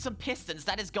now I need some pistons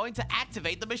that is going to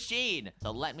activate the machine.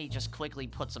 So let me just quickly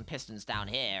put some pistons down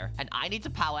here. And I need to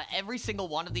power every single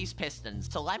one of these pistons.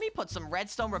 So let me put some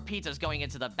redstone repeaters going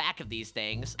into the back of these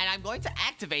things. And I'm going to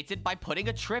activate it by putting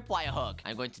a tripwire hook.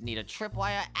 I'm going to need a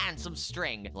tripwire and some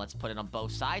string. Let's put it on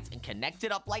both sides and connect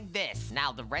it up like this.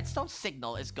 Now, the redstone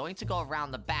signal is going to go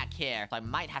around the back here, so I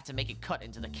might have to make it cut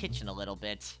into the kitchen a little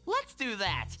bit. Let's do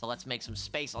that. So let's make some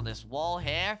space on this wall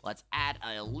here. Let's add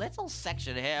a little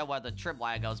section here where the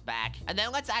tripwire goes back. And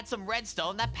then let's add some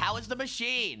redstone that powers the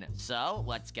machine. So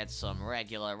let's get some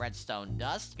regular redstone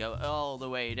dust. Go all the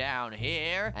way down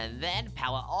here. And then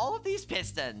power all of these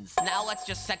pistons. Now let's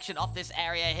just section off this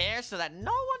area here so that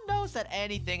no one knows that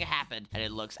anything happened. And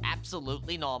it looks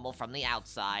absolutely normal from the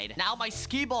outside. Now my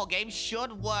skee ball game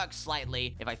should work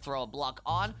slightly. If I throw a block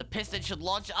on, the piston should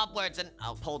launch upwards and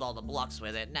I'll pull all the blocks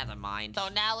with it. Never mind. So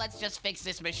now let's just fix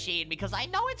this machine because I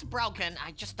know it's broken.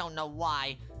 I just don't know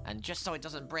why. And just so it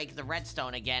doesn't break the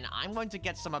redstone again, I'm going to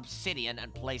get some obsidian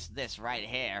and place this right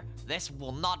here. This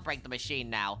will not break the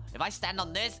machine now. If I stand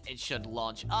on this, it should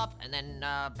launch up and then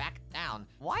back down.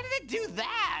 Why did it do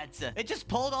that? It just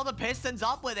pulled all the pistons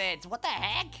up with it. What the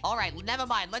heck? All right, never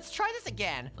mind. Let's try this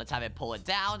again. Let's have it pull it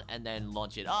down and then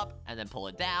launch it up and then pull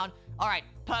it down. All right,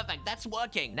 perfect. That's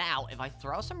working. Now, if I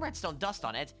throw some redstone dust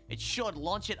on it, it should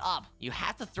launch it up. You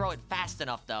have to throw it fast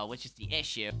enough, though, which is the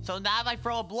issue. So now if I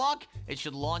throw a block, it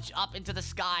should launch up into the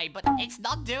sky, but it's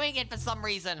not doing it for some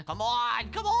reason. Come on,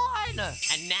 come on.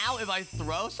 And now if I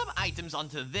throw some items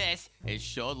onto this, it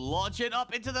should launch it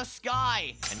up into the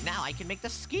sky. And now I can make the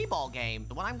skee ball game.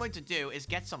 What I'm going to do is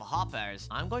get some hoppers.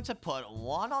 I'm going to put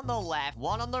one on the left,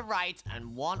 one on the right,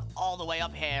 and one all the way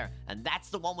up here. And that's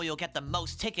the one where you'll get the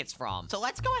most tickets from. So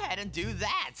let's go ahead and do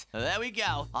that. There we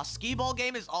go. Our skee ball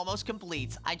game is almost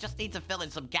complete. I just need to fill in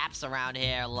some gaps around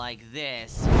here like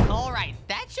this. All right,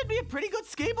 that should be a pretty good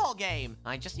skee ball game.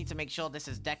 I just need to make sure this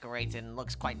is decorated and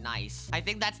looks quite nice. I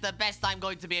think that's the best I'm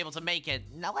going to be able to make it.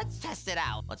 Now let's test it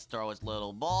out. Let's throw his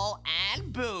little ball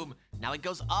and boom. Now it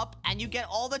goes up and you get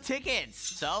all the tickets.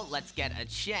 So let's get a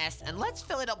chest and let's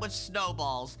fill it up with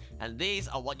snowballs. And these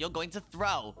are what you're going to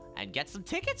throw and get some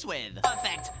tickets with.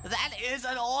 Perfect. That is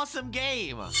an awesome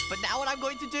game. But now what I'm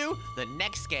going to do, the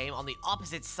next game on the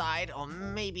opposite side, or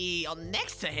maybe on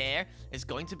next to here, is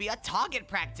going to be a target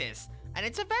practice. And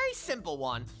it's a very simple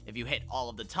one. If you hit all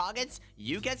of the targets,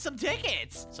 you get some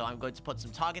tickets. So I'm going to put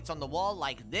some targets on the wall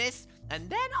like this, and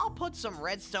then I'll put some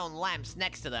redstone lamps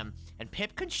next to them, and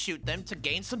Pip can shoot them to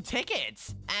gain some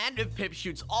tickets. And if Pip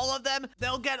shoots all of them,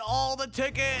 they'll get all the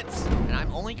tickets. And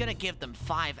I'm only gonna give them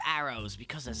 5 arrows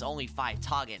because there's only 5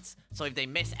 targets. So if they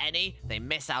miss any, they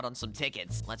miss out on some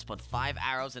tickets. Let's put 5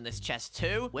 arrows in this chest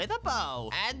too, with a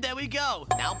bow. And there we go.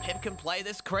 Now Pip can play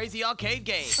this crazy arcade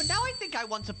game. But now I think I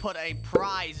want to put a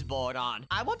prize board on.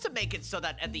 I want to make it so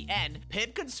that at the end,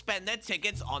 Pip can spend their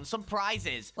tickets on some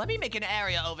prizes. Let me make an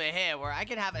area over here where I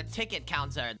can have a ticket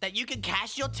counter that you can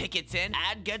cash your tickets in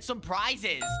and get some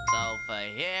prizes. So for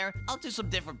here, I'll do some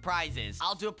different prizes.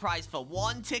 I'll do a prize for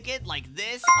 1 ticket like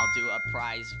this. I'll do a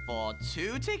prize for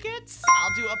 2 tickets.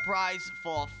 I'll do a prize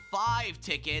for 5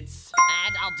 tickets.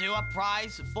 And I'll do a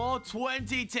prize for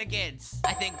 20 tickets.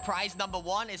 I think prize number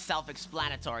 1 is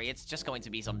self-explanatory. It's just going to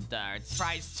be some dirt.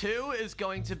 Prize 2 is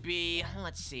going to be,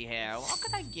 let's see here. What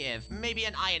could I give? Maybe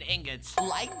an iron ingot.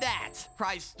 Like that.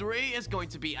 Prize 3 is going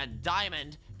to be a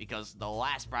diamond, because the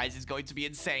last prize is going to be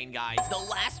insane, guys. The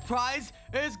last prize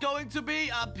is going to be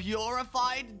a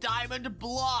purified diamond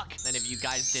block. And if you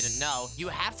guys didn't know, you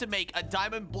have to make a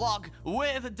diamond block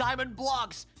with diamond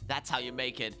blocks. That's how you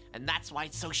make it, and that's why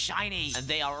it's so shiny. And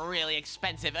they are really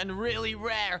expensive and really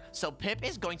rare, so Pip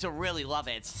is going to really love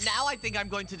it. Now I think I'm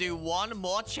going to do one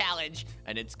more challenge,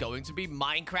 and it's going to be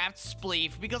Minecraft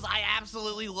Spleef, because I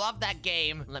absolutely love that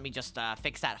game. Let me just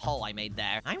fix that hole I made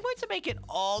there. I'm going to make it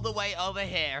all the way over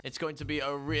here. It's going to be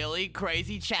a really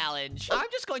crazy challenge. I'm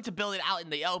just going to build it out in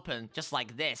the open, just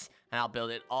like this. And I'll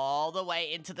build it all the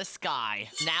way into the sky.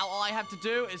 Now all I have to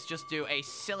do is just do a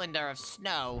cylinder of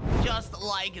snow, just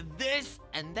like this.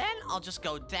 And then I'll just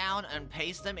go down and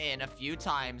paste them in a few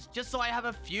times, just so I have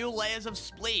a few layers of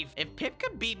Spleef. If Pip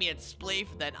can beat me at Spleef,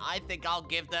 then I think I'll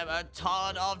give them a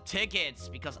ton of tickets,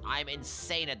 because I'm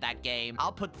insane at that game.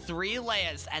 I'll put 3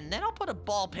 layers, and then I'll put a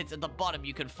ball pit at the bottom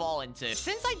you can fall into.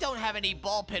 Since I don't have any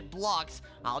ball pit blocks,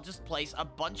 I'll just place a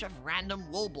bunch of random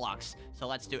wool blocks. So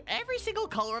let's do every single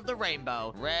color of the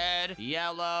rainbow. Red,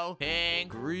 yellow, pink,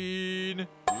 green,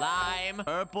 lime,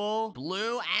 purple,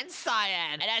 blue, and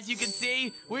cyan. And as you can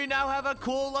see, we now have a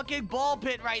cool looking ball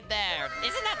pit right there.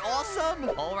 Isn't that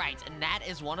awesome? All right, and that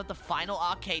is one of the final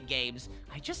arcade games.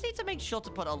 I just need to make sure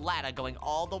to put a ladder going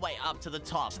all the way up to the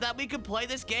top so that we can play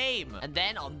this game. And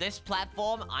then on this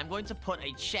platform, I'm going to put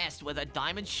a chest with a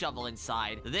diamond shovel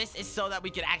inside. This is so that we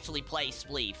can actually play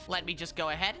Spleef. Let me just go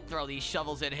ahead and throw these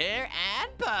shovels in here,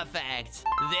 and perfect.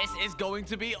 This is going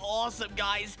to be awesome,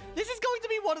 guys. This is going to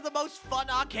be one of the most fun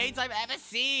arcades I've ever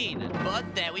seen.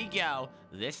 But there we go.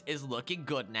 This is looking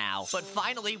good now. But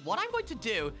finally, what I'm going to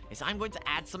do is I'm going to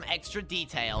add some extra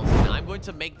details. And I'm going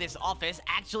to make this office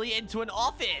actually into an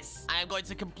office. I'm going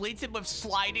to complete it with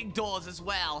sliding doors as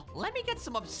well. Let me get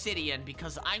some obsidian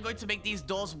because I'm going to make these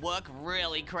doors work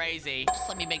really crazy. Just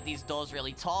let me make these doors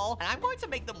really tall. And I'm going to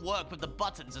make them work with the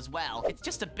buttons as well. It's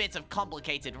just a bit of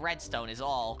complicated redstone is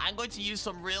all. I'm going to use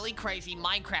some really crazy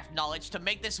Minecraft knowledge to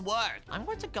make this work. I'm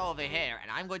going to go over here and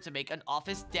I'm going to make an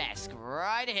office desk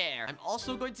right here. I'm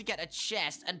also going to get a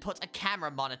chest and put a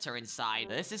camera monitor inside.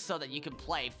 This is so that you can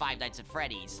play Five Nights at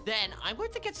Freddy's. Then I'm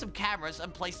going to get some cameras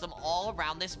and place them all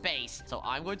around this base. So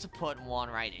I'm going to put one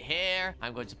right here.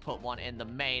 I'm going to put one in the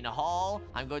main hall.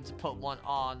 I'm going to put one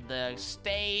on the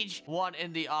stage, one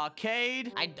in the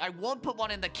arcade. I won't put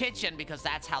one in the kitchen because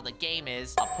that's how the game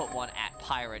is. I'll put one at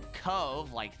Pirate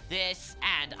Cove like this,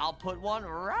 and I'll put one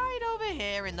right over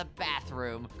here in the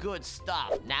bathroom. Good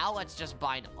stuff. Now let's just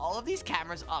bind all of these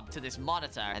cameras up to this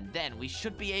monitor, and then we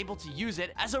should be able to use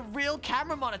it as a real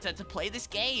camera monitor to play this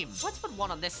game. Let's put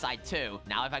one on this side too.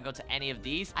 Now if I go to any of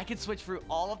these, I can switch through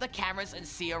all of the cameras and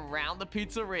see around the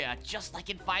pizzeria, just like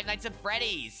in Five Nights at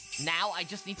Freddy's. Now I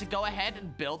just need to go ahead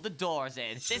and build the doors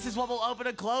in. This is what will open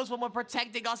and close when we're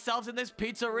protecting ourselves in this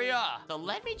pizzeria. So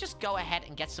let me just go ahead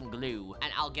and get some glue,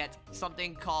 and I'll get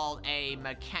something called a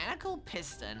mechanical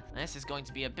piston. This is going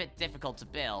to be a bit difficult to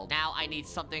build. Now I need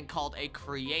something called a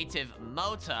creative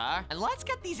motor, and let's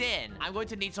get these in. I'm going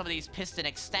to need some of these piston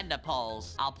extender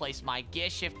poles. I'll place my gear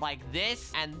shift like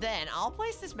this, and then I'll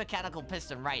place this mechanical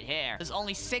piston right here. There's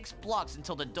only 6 blocks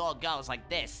until the door goes like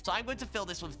this, so I'm going to fill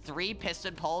this with 3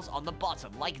 piston poles on the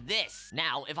bottom like this.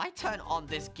 Now if I turn on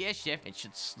this gear shift, it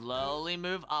should slowly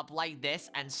move up like this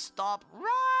and stop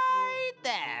right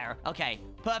there. Okay,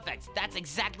 perfect. That's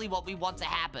exactly what we want to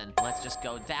happen. Let's just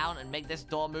go down and make this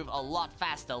door move a lot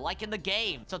faster, like in the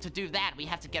game. So to do that, we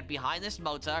have to get behind this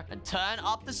motor and turn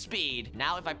up the speed.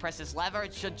 Now, if I press this lever,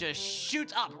 it should just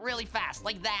shoot up really fast,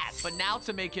 like that. But now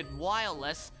to make it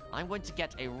wireless, I'm going to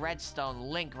get a redstone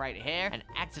link right here and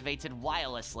activate it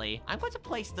wirelessly. I'm going to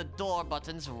place the door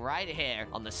buttons right here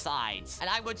on the sides. And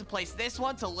I'm going to place this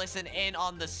one to listen in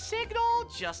on the signal,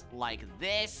 just like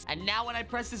this. And now when I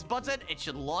press this button, it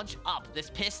should launch up this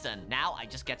piston. Now I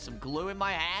just get some glue in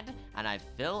my hand and I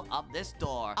fill up this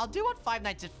door. I'll do what Five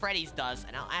Nights at Freddy's does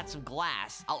and I'll add some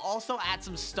glass. I'll also add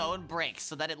some stone bricks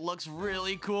so that it looks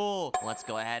really cool. Let's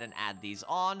go ahead and add these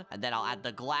on, and then I'll add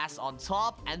the glass on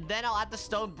top, and then I'll add the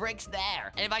stone bricks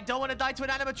there. And if I don't want to die to an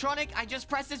animatronic, I just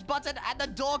press this button and the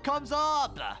door comes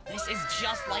up. This is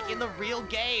just like in the real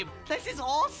game. This is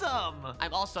awesome.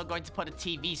 I'm also going to put a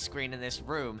TV screen in this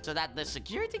room so that the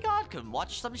security guard can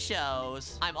watch some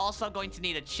shows. I'm also going to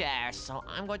need a chair, so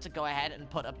I'm going to go ahead and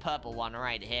put a purple one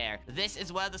right here. This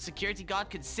is where the security guard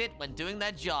can sit when doing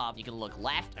their job. You can look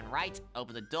left and right,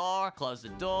 open the door, close the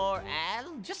door,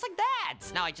 and just like that.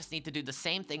 Now I just need to do the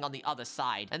same thing on the other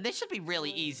side, and this should be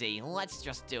really easy. Let's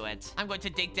just do it. I'm going to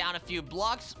dig down a few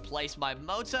blocks, place my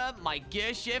motor, my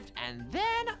gear shift, and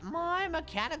then my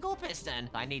mechanical piston.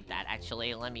 I need that,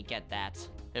 actually. Let me get that.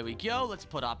 Here we go. Let's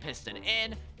put our piston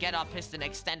in. Get our piston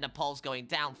extender poles going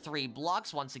down 3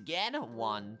 blocks once again.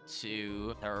 1,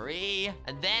 2, 3.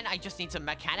 And then I just need to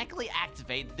mechanically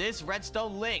activate this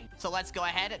redstone link. So let's go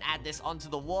ahead and add this onto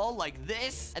the wall like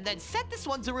this. And then set this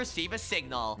one to receive a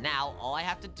signal. Now, all I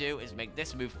have to do is make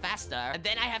this move faster. And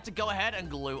then I have to go ahead and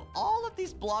glue all of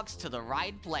these blocks to the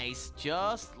right place.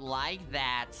 Just like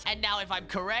that. And now, if I'm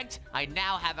correct, I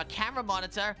now have a camera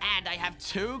monitor. And I have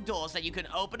 2 doors that you can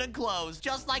open and close.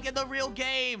 Just like in the real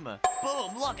game.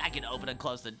 Boom, look, I can open and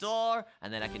close the door,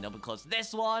 and then I can open and close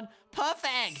this one.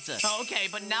 Perfect. Okay,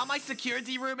 but now my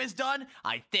security room is done.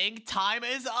 I think time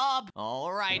is up.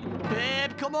 All right,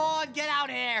 Pip, come on, get out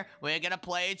here. We're gonna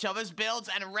play each other's builds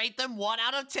and rate them 1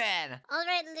 out of 10. All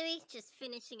right, Louie, just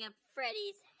finishing up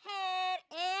Freddy's head,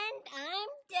 and I'm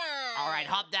done. All right,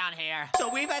 hop down here. So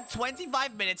we've had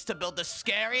 25 minutes to build the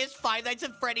scariest Five Nights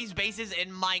at Freddy's bases in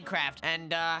Minecraft.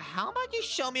 And how about you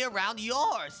show me around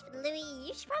yours? Louie,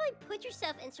 you should probably put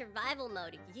yourself in survival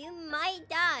mode. You might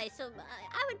die, so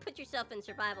I would put yourself in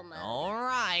survival mode. All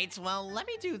right, well, let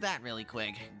me do that really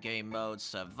quick. Game mode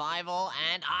survival,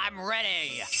 and I'm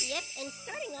ready. Yep, and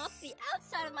starting off, the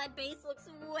outside of my base looks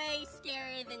way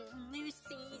scarier than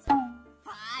Lucy's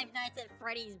Five Nights at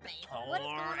Freddy's base. What is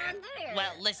going on there?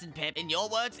 Well, listen, Pip, in your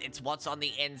words, it's what's on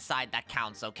the inside that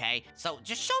counts, okay? So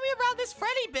just show me around this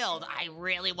Freddy build. I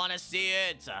really want to see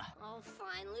it. Oh,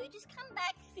 fine, Louie, just come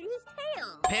back through his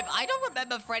tail. Pip, I don't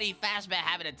remember Freddy Fazbear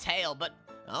having a tail, but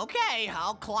Okay,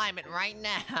 I'll climb it right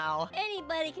now.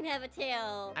 Anybody can have a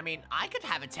tail. I mean, I could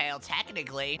have a tail,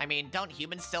 technically. I mean, don't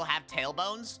humans still have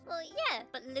tailbones? Well, yeah,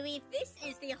 but Louie, this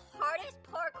is the hardest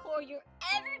parkour you're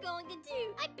ever going to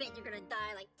do. I bet you're gonna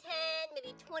die like 10,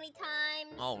 maybe 20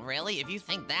 times. Oh, really? If you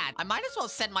think that, I might as well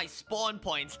set my spawn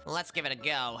points. Let's give it a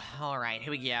go. All right,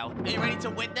 here we go. Are you ready to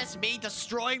witness me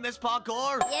destroying this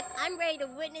parkour? Yep, I'm ready to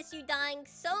witness you dying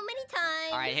so many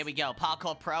times. All right, here we go.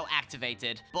 Parkour Pro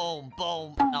activated. Boom,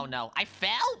 boom. Oh, no. I fell?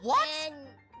 What? And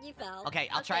you fell. Okay,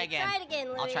 I'll try again. Try it again,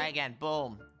 Louie. I'll try again.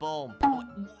 Boom, boom.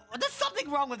 There's something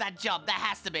wrong with that jump. That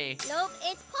has to be. Nope,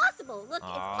 it's possible. Look, it's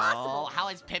possible. How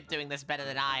is Pip doing this better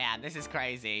than I am? This is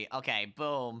crazy. Okay,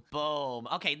 boom, boom.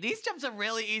 Okay, these jumps are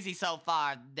really easy so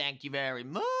far. Thank you very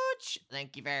much.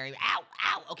 Thank you very... Ow,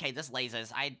 ow. Okay, there's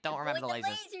lasers. I don't remember the lasers.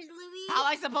 Lasers, Louie. How am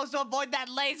I supposed to avoid that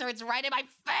laser? It's right in my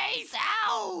face.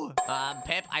 Ow.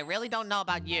 Pip, I really don't know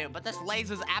about you, but this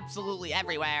laser's absolutely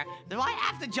everywhere. Do I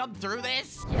have to jump through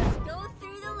this? Just go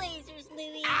through the lasers,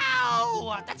 Louie.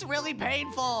 Ow! That's really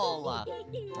painful.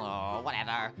 Oh,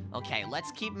 whatever. Okay,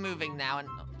 let's keep moving now. And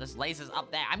this laser's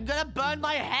up there. I'm gonna burn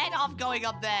my head off going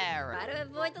up there. Try to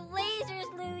avoid the lasers,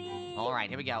 Louie. All right,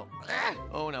 here we go.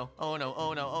 Oh, no. Oh, no.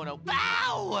 Oh, no. Oh, no.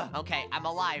 Ow! Okay, I'm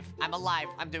alive. I'm alive.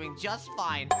 I'm doing just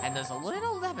fine. And there's a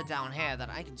little lever down here that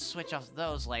I can switch off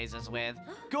those lasers with.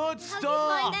 Good stuff!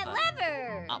 How'd you find that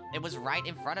lever? It was right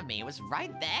in front of me. It was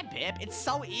right there, Pip. It's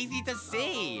so easy to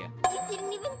see. You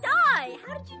didn't even die.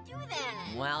 How did you do that?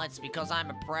 Well, it's because I'm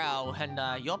a pro,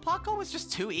 and your parkour was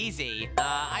just too easy.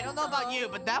 I don't know about you,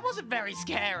 but that wasn't very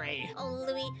scary. Oh,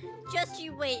 Louie, just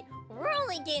you wait. We're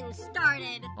only getting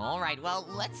started. All right, well,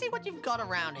 let's see what you've got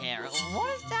around here.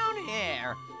 What is down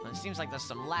here? It seems like there's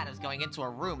some ladders going into a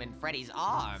room in Freddy's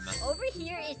arm. Over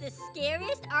here is the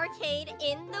scariest arcade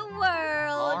in the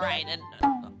world. All right, and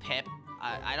Pip,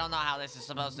 I don't know how this is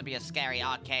supposed to be a scary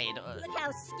arcade. Look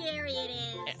how scary it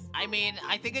is. I mean,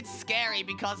 I think it's scary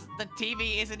because the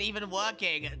TV isn't even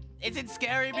working. Is it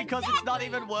scary because it's not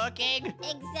even working?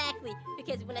 Exactly,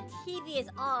 because when a TV is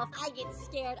off, I get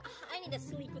scared. I need to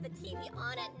sleep with the TV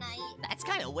on at night. That's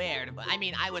kind of weird. I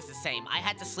mean, I was the same. I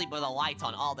had to sleep with the lights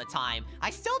on all the time. I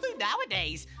still do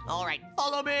nowadays. All right,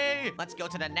 follow me. Let's go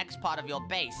to the next part of your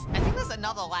base. I think there's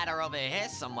another ladder over here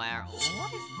somewhere.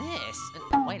 What is this?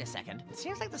 Wait a second. It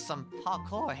seems like there's some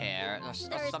parkour here or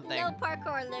something. There's no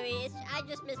parkour, Louie. I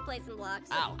just misplaced some blocks.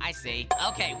 Oh, I see.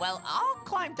 Okay, well, I'll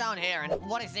climb down here. And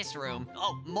what is this room?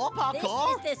 Oh, more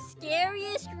parkour? This is the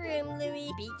scariest room,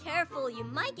 Louie. Be careful, you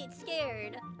might get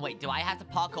scared. Wait, do I have to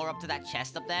parkour up to that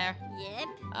chest up there? Yep.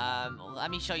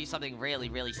 Let me show you something really,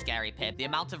 really scary, Pip. The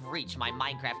amount of reach my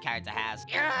Minecraft character has.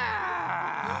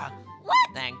 Yeah! What?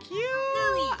 Thank you.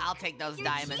 Louie, I'll take those you're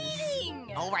diamonds.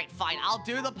 Cheating. All right, fine. I'll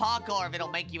do the parkour if it'll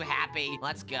make you happy.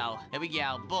 Let's go. Here we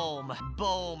go. Boom.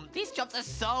 Boom. These jumps are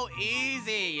so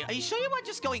easy. Are you sure you weren't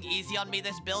just going easy on me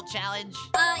this build challenge?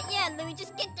 Yeah, Louie,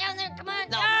 just get down there. Come on.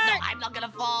 No, I'm not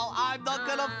gonna fall. I'm not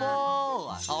gonna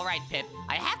fall. All right, Pip.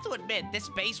 I have to admit, this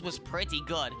base was pretty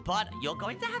good, but you're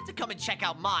going to have to come and check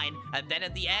out mine, and then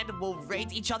at the end, we'll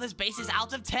rate each other's bases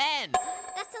out of 10.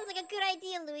 That sounds like a good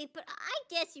idea, Louie, but I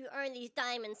guess you earned these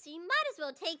diamonds, so you might as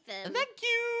well take them. Thank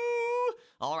you.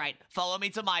 All right, follow me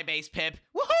to my base, Pip.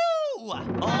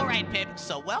 Woohoo! All right, Pip,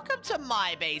 so welcome to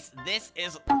my base. This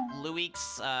is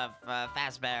Louie's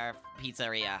Fazbear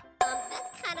Pizzeria.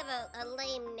 That's kind of a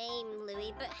lame name,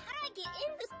 Louie, but how do I get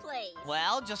in this place?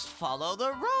 Well, just follow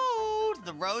the road.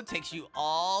 The road takes you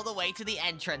all the way to the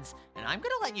entrance, and I'm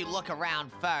gonna let you look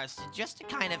around first, just to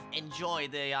kind of enjoy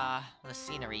the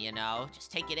scenery, you know?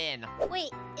 Just take it in.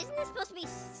 Wait, isn't this supposed to be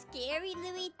scary,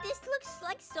 Louie? This looks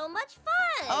like so much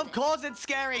fun. Of course it's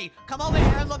scary. Come over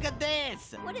here and look at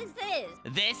this. What is this?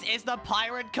 This is the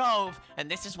Pirate Cove, and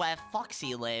this is where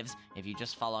Foxy lives. If you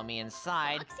just follow me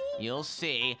inside, Foxy? you'll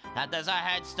see that there's a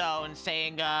headstone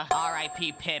saying,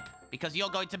 R.I.P. Pip, because you're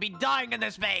going to be dying in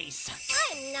this base.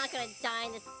 I'm not gonna die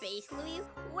in this base, Louie.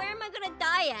 Where am I gonna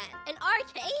die at? An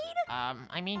arcade?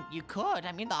 I mean, you could.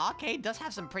 I mean, the arcade does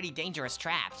have some pretty dangerous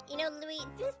traps. You know, Louie,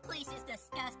 this place is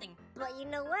disgusting. But you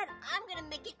know what? I'm gonna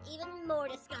make it even more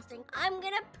disgusting. I'm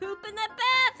gonna poop in the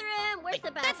bathroom. Where's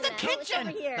the bathroom? That's the kitchen.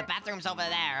 Over here. The bathroom's over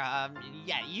there.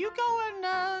 Yeah, you go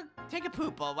and take a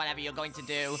poop or whatever you're going to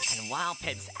do. And while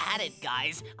Pip's at it,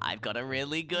 guys, I've got a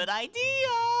really good idea.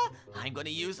 I'm gonna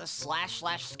use a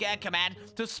 // scare command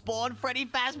to spawn Freddy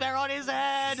Fazbear on his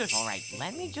head. All right,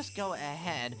 let me just go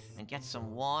ahead and get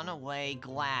some one-way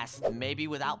glass. Maybe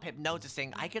without Pip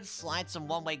noticing, I could slide some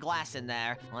one-way glass in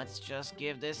there. Let's just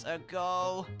give this a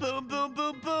go. Boom, boom,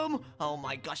 boom, boom. Oh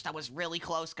my gosh, that was really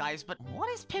close, guys. But what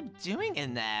is Pip doing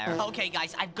in there? Okay,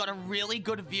 guys, I've got a really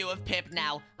good view of Pip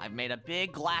now. I've made a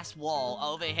big glass wall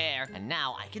over here, and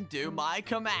now I can do my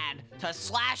command to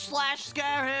 /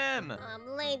 scare him. I'm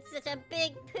laying such a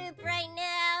big poop right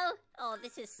now. Oh,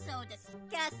 this is so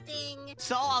disgusting.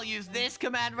 So I'll use this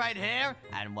command right here,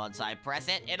 and once I press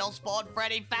it, it'll spawn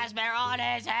Freddy Fazbear on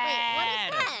his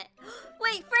head. Wait, what is that?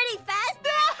 Wait, Freddy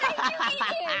Fazbear? How did you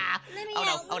get here? Let me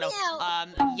out, let me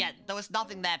out. Yeah, there was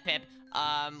nothing there, Pip.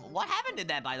 What happened in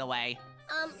there, by the way?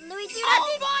 Louie, do you not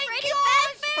see Freddy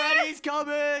Fazbear? Freddy's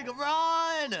coming!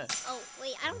 Run! Oh,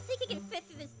 wait, I don't think he can fit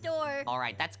through this door. All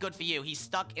right, that's good for you. He's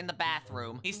stuck in the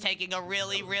bathroom. He's taking a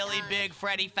really, really big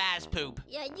Freddy Faz poop.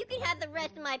 Yeah, you can have the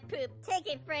rest of my poop. Take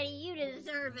it, Freddy. You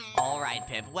deserve it. All right,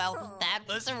 Pip. Well, that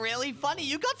was really funny.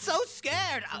 You got so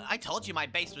scared. I told you my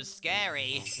base was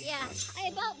scary. Yeah, I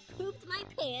about pooped my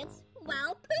pants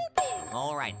while pooping.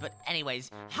 All right, but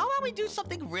anyways, how about we do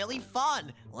something really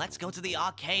fun? Let's go to the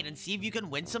arcade and see if you can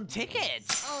win some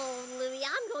tickets. Oh, Louie,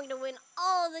 I'm going to win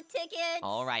all the tickets.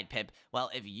 All right, Pip. Well,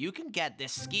 if you can get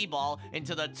this skee ball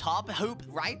into the top hoop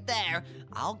right there,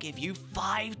 I'll give you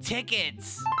 5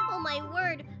 tickets. Oh, my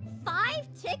word. 5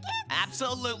 tickets?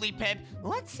 Absolutely, Pip.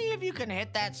 Let's see if you can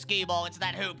hit that skee ball into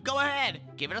that hoop. Go ahead.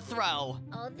 Give it a throw.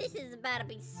 Oh, this is about to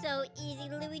be so easy,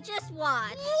 Louie. Just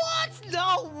watch. What?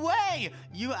 No way!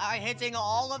 You are hitting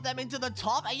all of them into the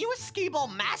top? Are you a skee ball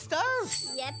master?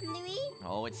 Yep, Louie.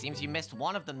 Oh, it seems you missed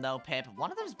one of them, though, Pip.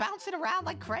 One of them's bouncing around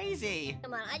like crazy.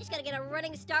 Come on, I just gotta get a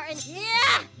running start and...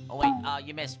 Yeah! Oh, wait.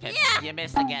 You missed, Pip. Yeah! You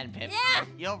missed again, Pip. Yeah!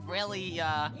 You're really,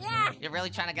 Yeah! You're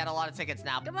really trying to get a lot of tickets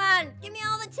now. Come on, give me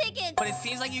all the tickets. But it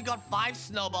seems like you got 5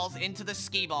 snowballs into the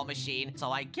skee ball machine.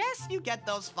 So I guess you get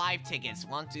those 5 tickets.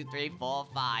 1, 2, 3, 4,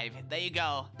 5. There you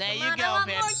go. There you go, I want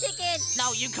Pip. more tickets.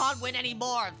 No, you can't win any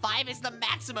more. 5 is the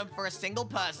maximum for a single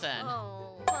person.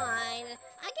 Oh, fine.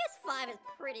 I guess 5 is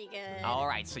pretty good. All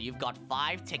right, so you've got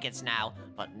 5 tickets now.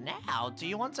 But now, do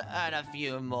you want to earn a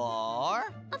few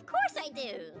more? Of course I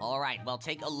do. All right, well,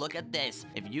 take a look at this.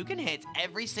 If you can hit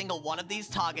every single one of these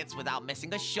targets without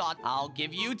missing a shot, I'll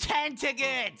give you 10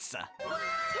 tickets. 10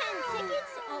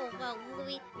 tickets? Oh, well,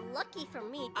 Louie, lucky for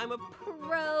me, I'm a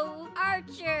pro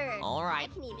archer. All right.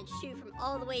 I can even shoot from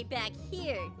all the way back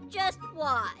here. Just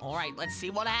watch. All right, let's see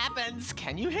what happens.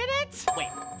 Can you hit it? Wait,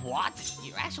 what?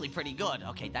 You're actually pretty good.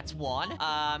 Okay, that's 1.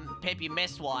 Pip, you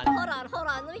missed 1. Hold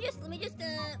on. Let me just,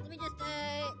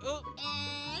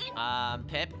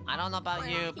 Pip, I don't know about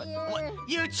Right you, but here. what?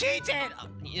 You cheated!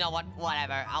 You know what?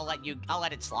 Whatever. I'll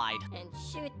let it slide. and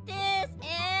shoot this,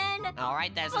 and... All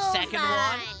right, there's a Bullseye. second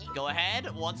one. Go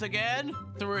ahead, once again.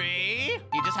 3.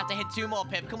 You just have to hit 2 more,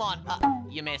 Pip. Come on.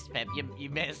 You missed, Pip. You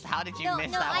missed. How did you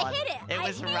miss that I one? hit it. It I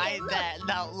was hit it. right Look. there.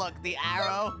 No, look, the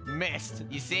arrow missed.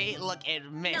 You see? Look,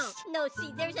 it missed. No,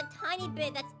 see, there's a tiny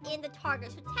bit that's in the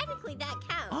target, so technically that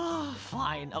counts. Oh,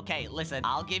 fine. Okay, listen.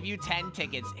 I'll give you 10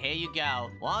 tickets. Here you go.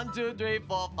 1, 2, 3,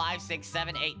 4, 5, 6,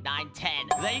 7, 8, 9, 10.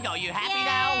 There you go. You happy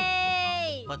now?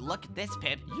 Yay! But look at this,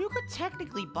 Pip. You could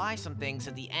technically buy some things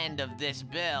at the end of this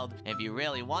build if you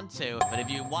really want to. But if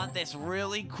you want this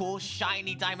really cool,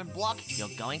 shiny diamond block, you're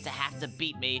going to have to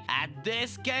beat me at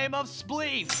this game of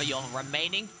Spleef for your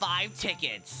remaining 5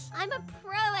 tickets. I'm a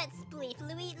pro at Spleef,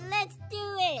 Louie. Let's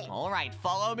do it. All right,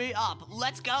 follow me up.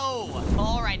 Let's go.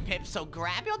 All right, Pip, so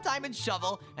grab your diamond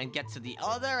shovel and get to the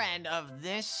other end of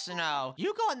this snow.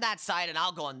 You go on that side and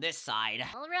I'll go on this side.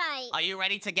 All right. Are you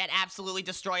ready to get absolutely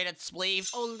destroyed at Spleef?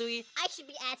 Oh, Louie, I should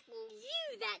be asking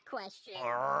you that question.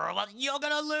 Well, you're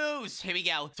gonna lose. Here we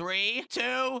go. 3,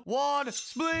 2, 1,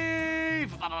 Spleef!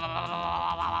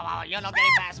 You're not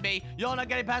getting past me. You're not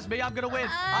getting past me. I'm gonna win.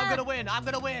 I'm gonna win. I'm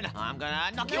gonna win. I'm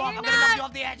gonna knock you No, off. you're I'm gonna knock not. you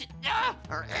off the edge.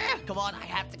 Come on. I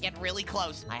have to get really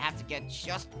close. I have to get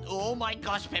just... Oh my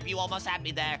gosh, Pip. You almost had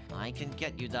me there. I can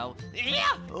get you, though.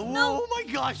 Yeah! No. Oh my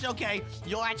gosh. Okay.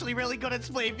 You're actually really good at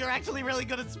Spleef. You're actually really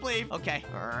good at Spleef. Okay.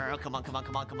 Come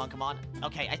on.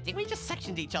 Okay, I think we just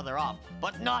sectioned each other off.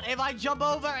 But not if I jump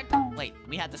over and... Wait,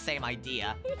 we had the same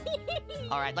idea.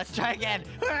 All right, let's try again.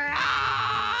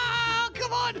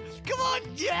 Come on,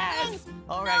 yes!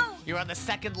 All right, No. you're on the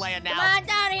second layer now. Come on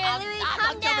down here, Louie. I'm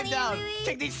Come down coming here, down. Louie.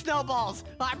 Take these snowballs.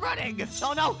 I'm running.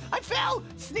 Oh no, I fell.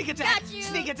 Sneak attack. Got you.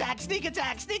 Sneak attack.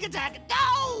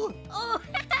 No! Oh,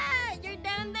 you're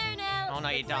down there now. Oh, no,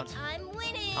 you Looks like don't. I'm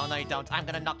winning. Oh, no, you don't. I'm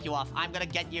gonna knock you off. I'm gonna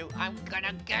get you. I'm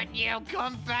gonna get you.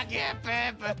 Come back here,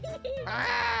 Pip.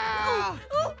 Ah!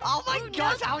 Oh, my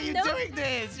gosh. How are you doing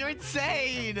this? You're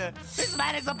insane. This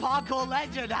man is a parkour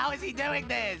legend. How is he doing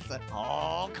this?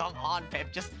 Oh, come on,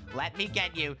 Pip. Just let me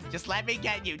get you. Just let me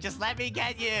get you. Just let me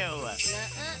get you.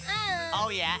 Oh,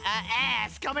 yeah.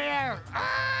 Ass, come here.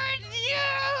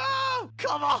 You!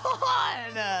 Come on.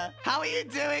 How are you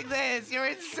doing this? You're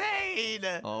insane.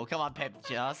 Oh, come on, Pip.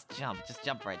 Just jump. Just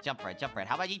jump for it. Jump for it. Jump for it.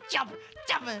 How about you jump?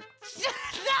 Jump.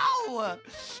 No!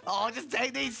 Oh, just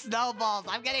take these snowballs.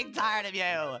 I'm getting tired of you.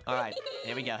 All right.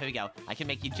 Here we go. Here we go. I can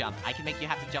make you jump. I can make you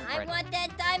have to jump for it. I want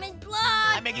that diamond block.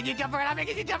 I'm making you jump for it. I'm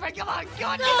making you jump for it. Come on.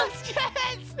 Come on. Yes.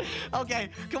 Yes. Okay.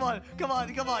 Come on. Come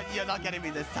on. Come on. You're not getting me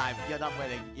this time. You're not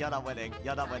winning. You're not winning.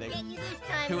 You're not winning. Get you this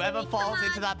time, Whoever Louie. falls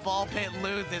into that ball pit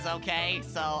loses, okay?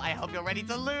 So I hope you're ready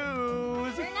to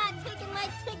lose. You're not taking my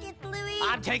tickets, Louie.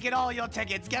 I'm taking all your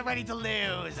tickets. Get ready to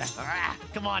lose.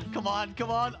 Come on, come on,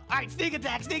 come on. All right, sneak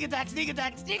attack, sneak attack, sneak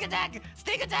attack, sneak attack,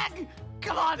 sneak attack.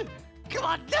 Come on, come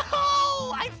on. No,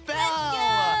 I fell.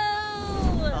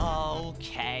 Let's go.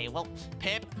 Okay, well,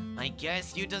 Pip, I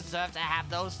guess you deserve to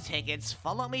have those tickets.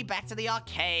 Follow me back to the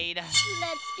arcade.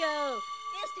 Let's go.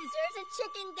 This deserves a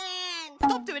chicken dance.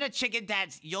 Stop doing a chicken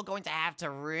dance. You're going to have to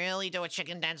really do a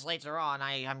chicken dance later on,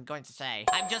 I'm going to say.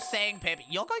 I'm just saying, Pip,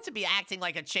 you're going to be acting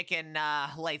like a chicken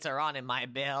later on in my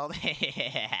build.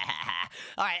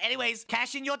 All right, anyways,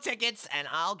 cash in your tickets, and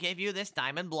I'll give you this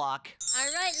diamond block. All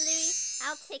right, Louie.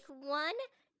 I'll take one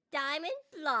diamond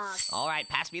block. All right,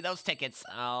 pass me those tickets.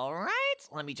 All right,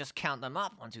 let me just count them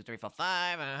up. 1, 2, 3, 4,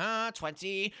 5,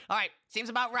 20. All right, seems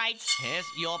about right. Here's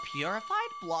your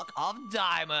purified block of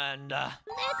diamond. Let's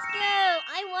go.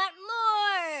 I want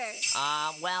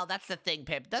more. Well, that's the thing,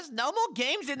 Pip. There's no more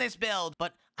games in this build,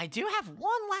 but I do have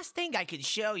one last thing I can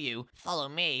show you. Follow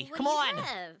me. What Come do you on.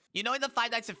 have? You know in the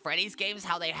Five Nights at Freddy's games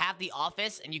how they have the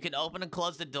office and you can open and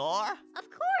close the door? Of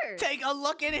course. Take a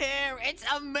look in here. It's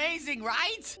amazing,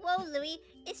 right? Whoa, Louie.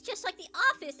 It's just like the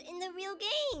office in the real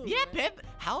game. Yeah, Pip.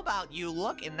 How about you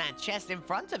look in that chest in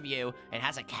front of you? It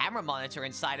has a camera monitor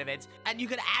inside of it, and you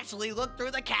can actually look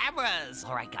through the cameras.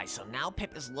 All right, guys, so now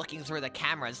Pip is looking through the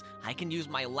cameras. I can use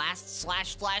my last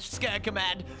 // scare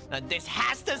command, and this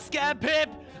has to scare Pip,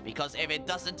 because if it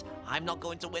doesn't, I'm not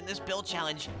going to win this build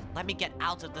challenge. Let me get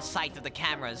out of the sight of the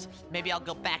cameras. Maybe I'll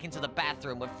go back into the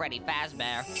bathroom with Freddy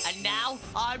Fazbear. And now,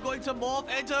 I'm going to morph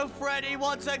into Freddy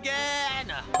once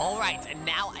again. All right, and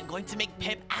now I'm going to make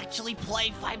Pip actually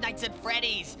play Five Nights at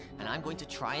Freddy's. And I'm going to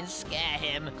try and scare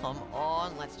him. Come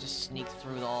on, let's just sneak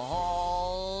through the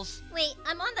halls. Wait,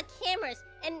 I'm on the cameras,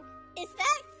 and is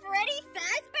that Freddy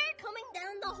Fazbear coming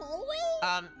down the hallway?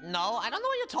 No, I don't know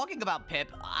what you're talking about, Pip.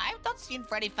 I've not seen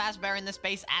Freddy Fazbear in this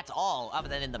space at all, other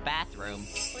than in the bathroom.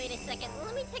 Wait a second,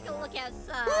 let me take a look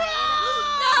outside. No!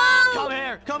 No! Come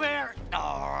here, come here!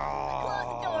 Close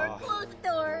the door, close the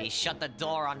door. He shut the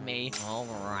door on me. All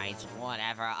right,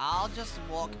 whatever. I'll just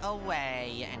walk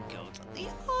away and go to the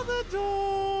other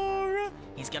door.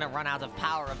 He's gonna run out of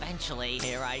power eventually.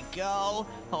 Here I go.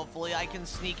 Hopefully I can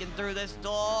sneak in through this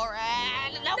door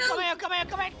and... No, come here, come here,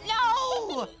 come here!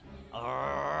 No!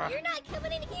 You're not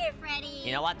coming in here, Freddy.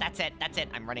 You know what? That's it. That's it.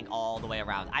 I'm running all the way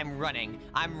around. I'm running.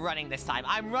 I'm running this time.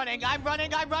 I'm running. I'm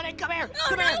running. I'm running. Come here. No,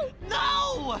 Come no. here.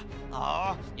 No!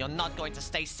 Oh, you're not going to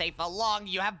stay safe for long.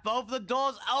 You have both the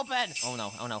doors open. Oh,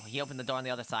 no. Oh, no. He opened the door on the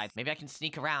other side. Maybe I can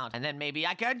sneak around, and then maybe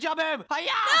I can jump him.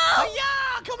 Hiya! No!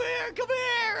 Hiya! Come here. Come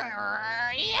here.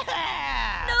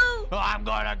 Yeah! No! I'm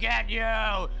gonna get you.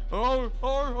 Oh,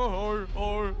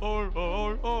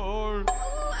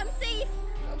 I'm safe.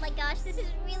 Oh my gosh, this is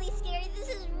really scary. This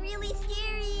is really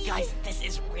scary. Guys, this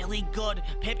is really good.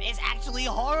 Pip is actually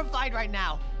horrified right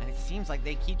now. And it seems like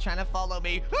they keep trying to follow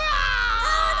me.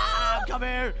 Ah! Come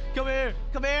here, come here,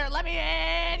 come here. Let me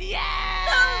in.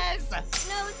 Yes!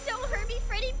 No, don't hurt me,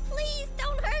 Freddy. Please,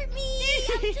 don't hurt me.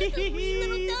 I'm just a wee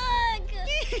little dog.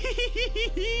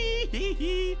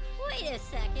 Wait a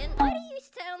second. Why do you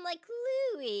sound like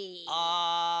Louie?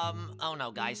 Oh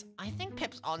no, guys. I think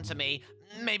Pip's onto me.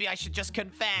 Maybe I should just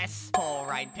confess. All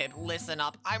right, Pip, listen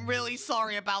up. I'm really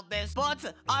sorry about this,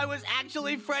 but I was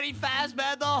actually Freddy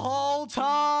Fazbear the whole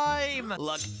time.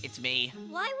 Look, it's me.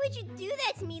 Why would you do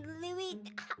that to me, Louie?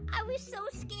 I was so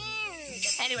scared.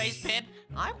 Anyways, Pip,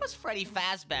 I was Freddy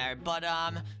Fazbear, but,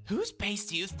 whose base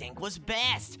do you think was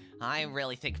best? I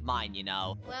really think mine, you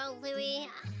know. Well, Louie,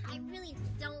 I really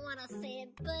don't want to say it,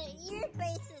 but your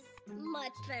face is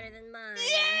much better than mine.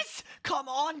 Yes! Come Come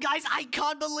on, guys. I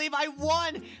can't believe I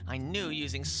won. I knew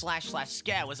using /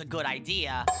 scare was a good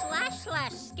idea. /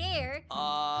 scare?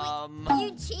 Wait, you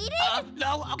cheated?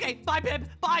 No. Okay, bye, Pip.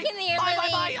 Bye. Come here, bye,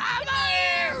 Louie. bye, bye. I'm Come out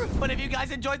here. But if you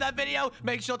guys enjoyed that video,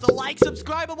 make sure to like,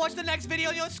 subscribe, and watch the next video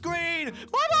on your screen.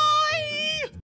 Bye-bye.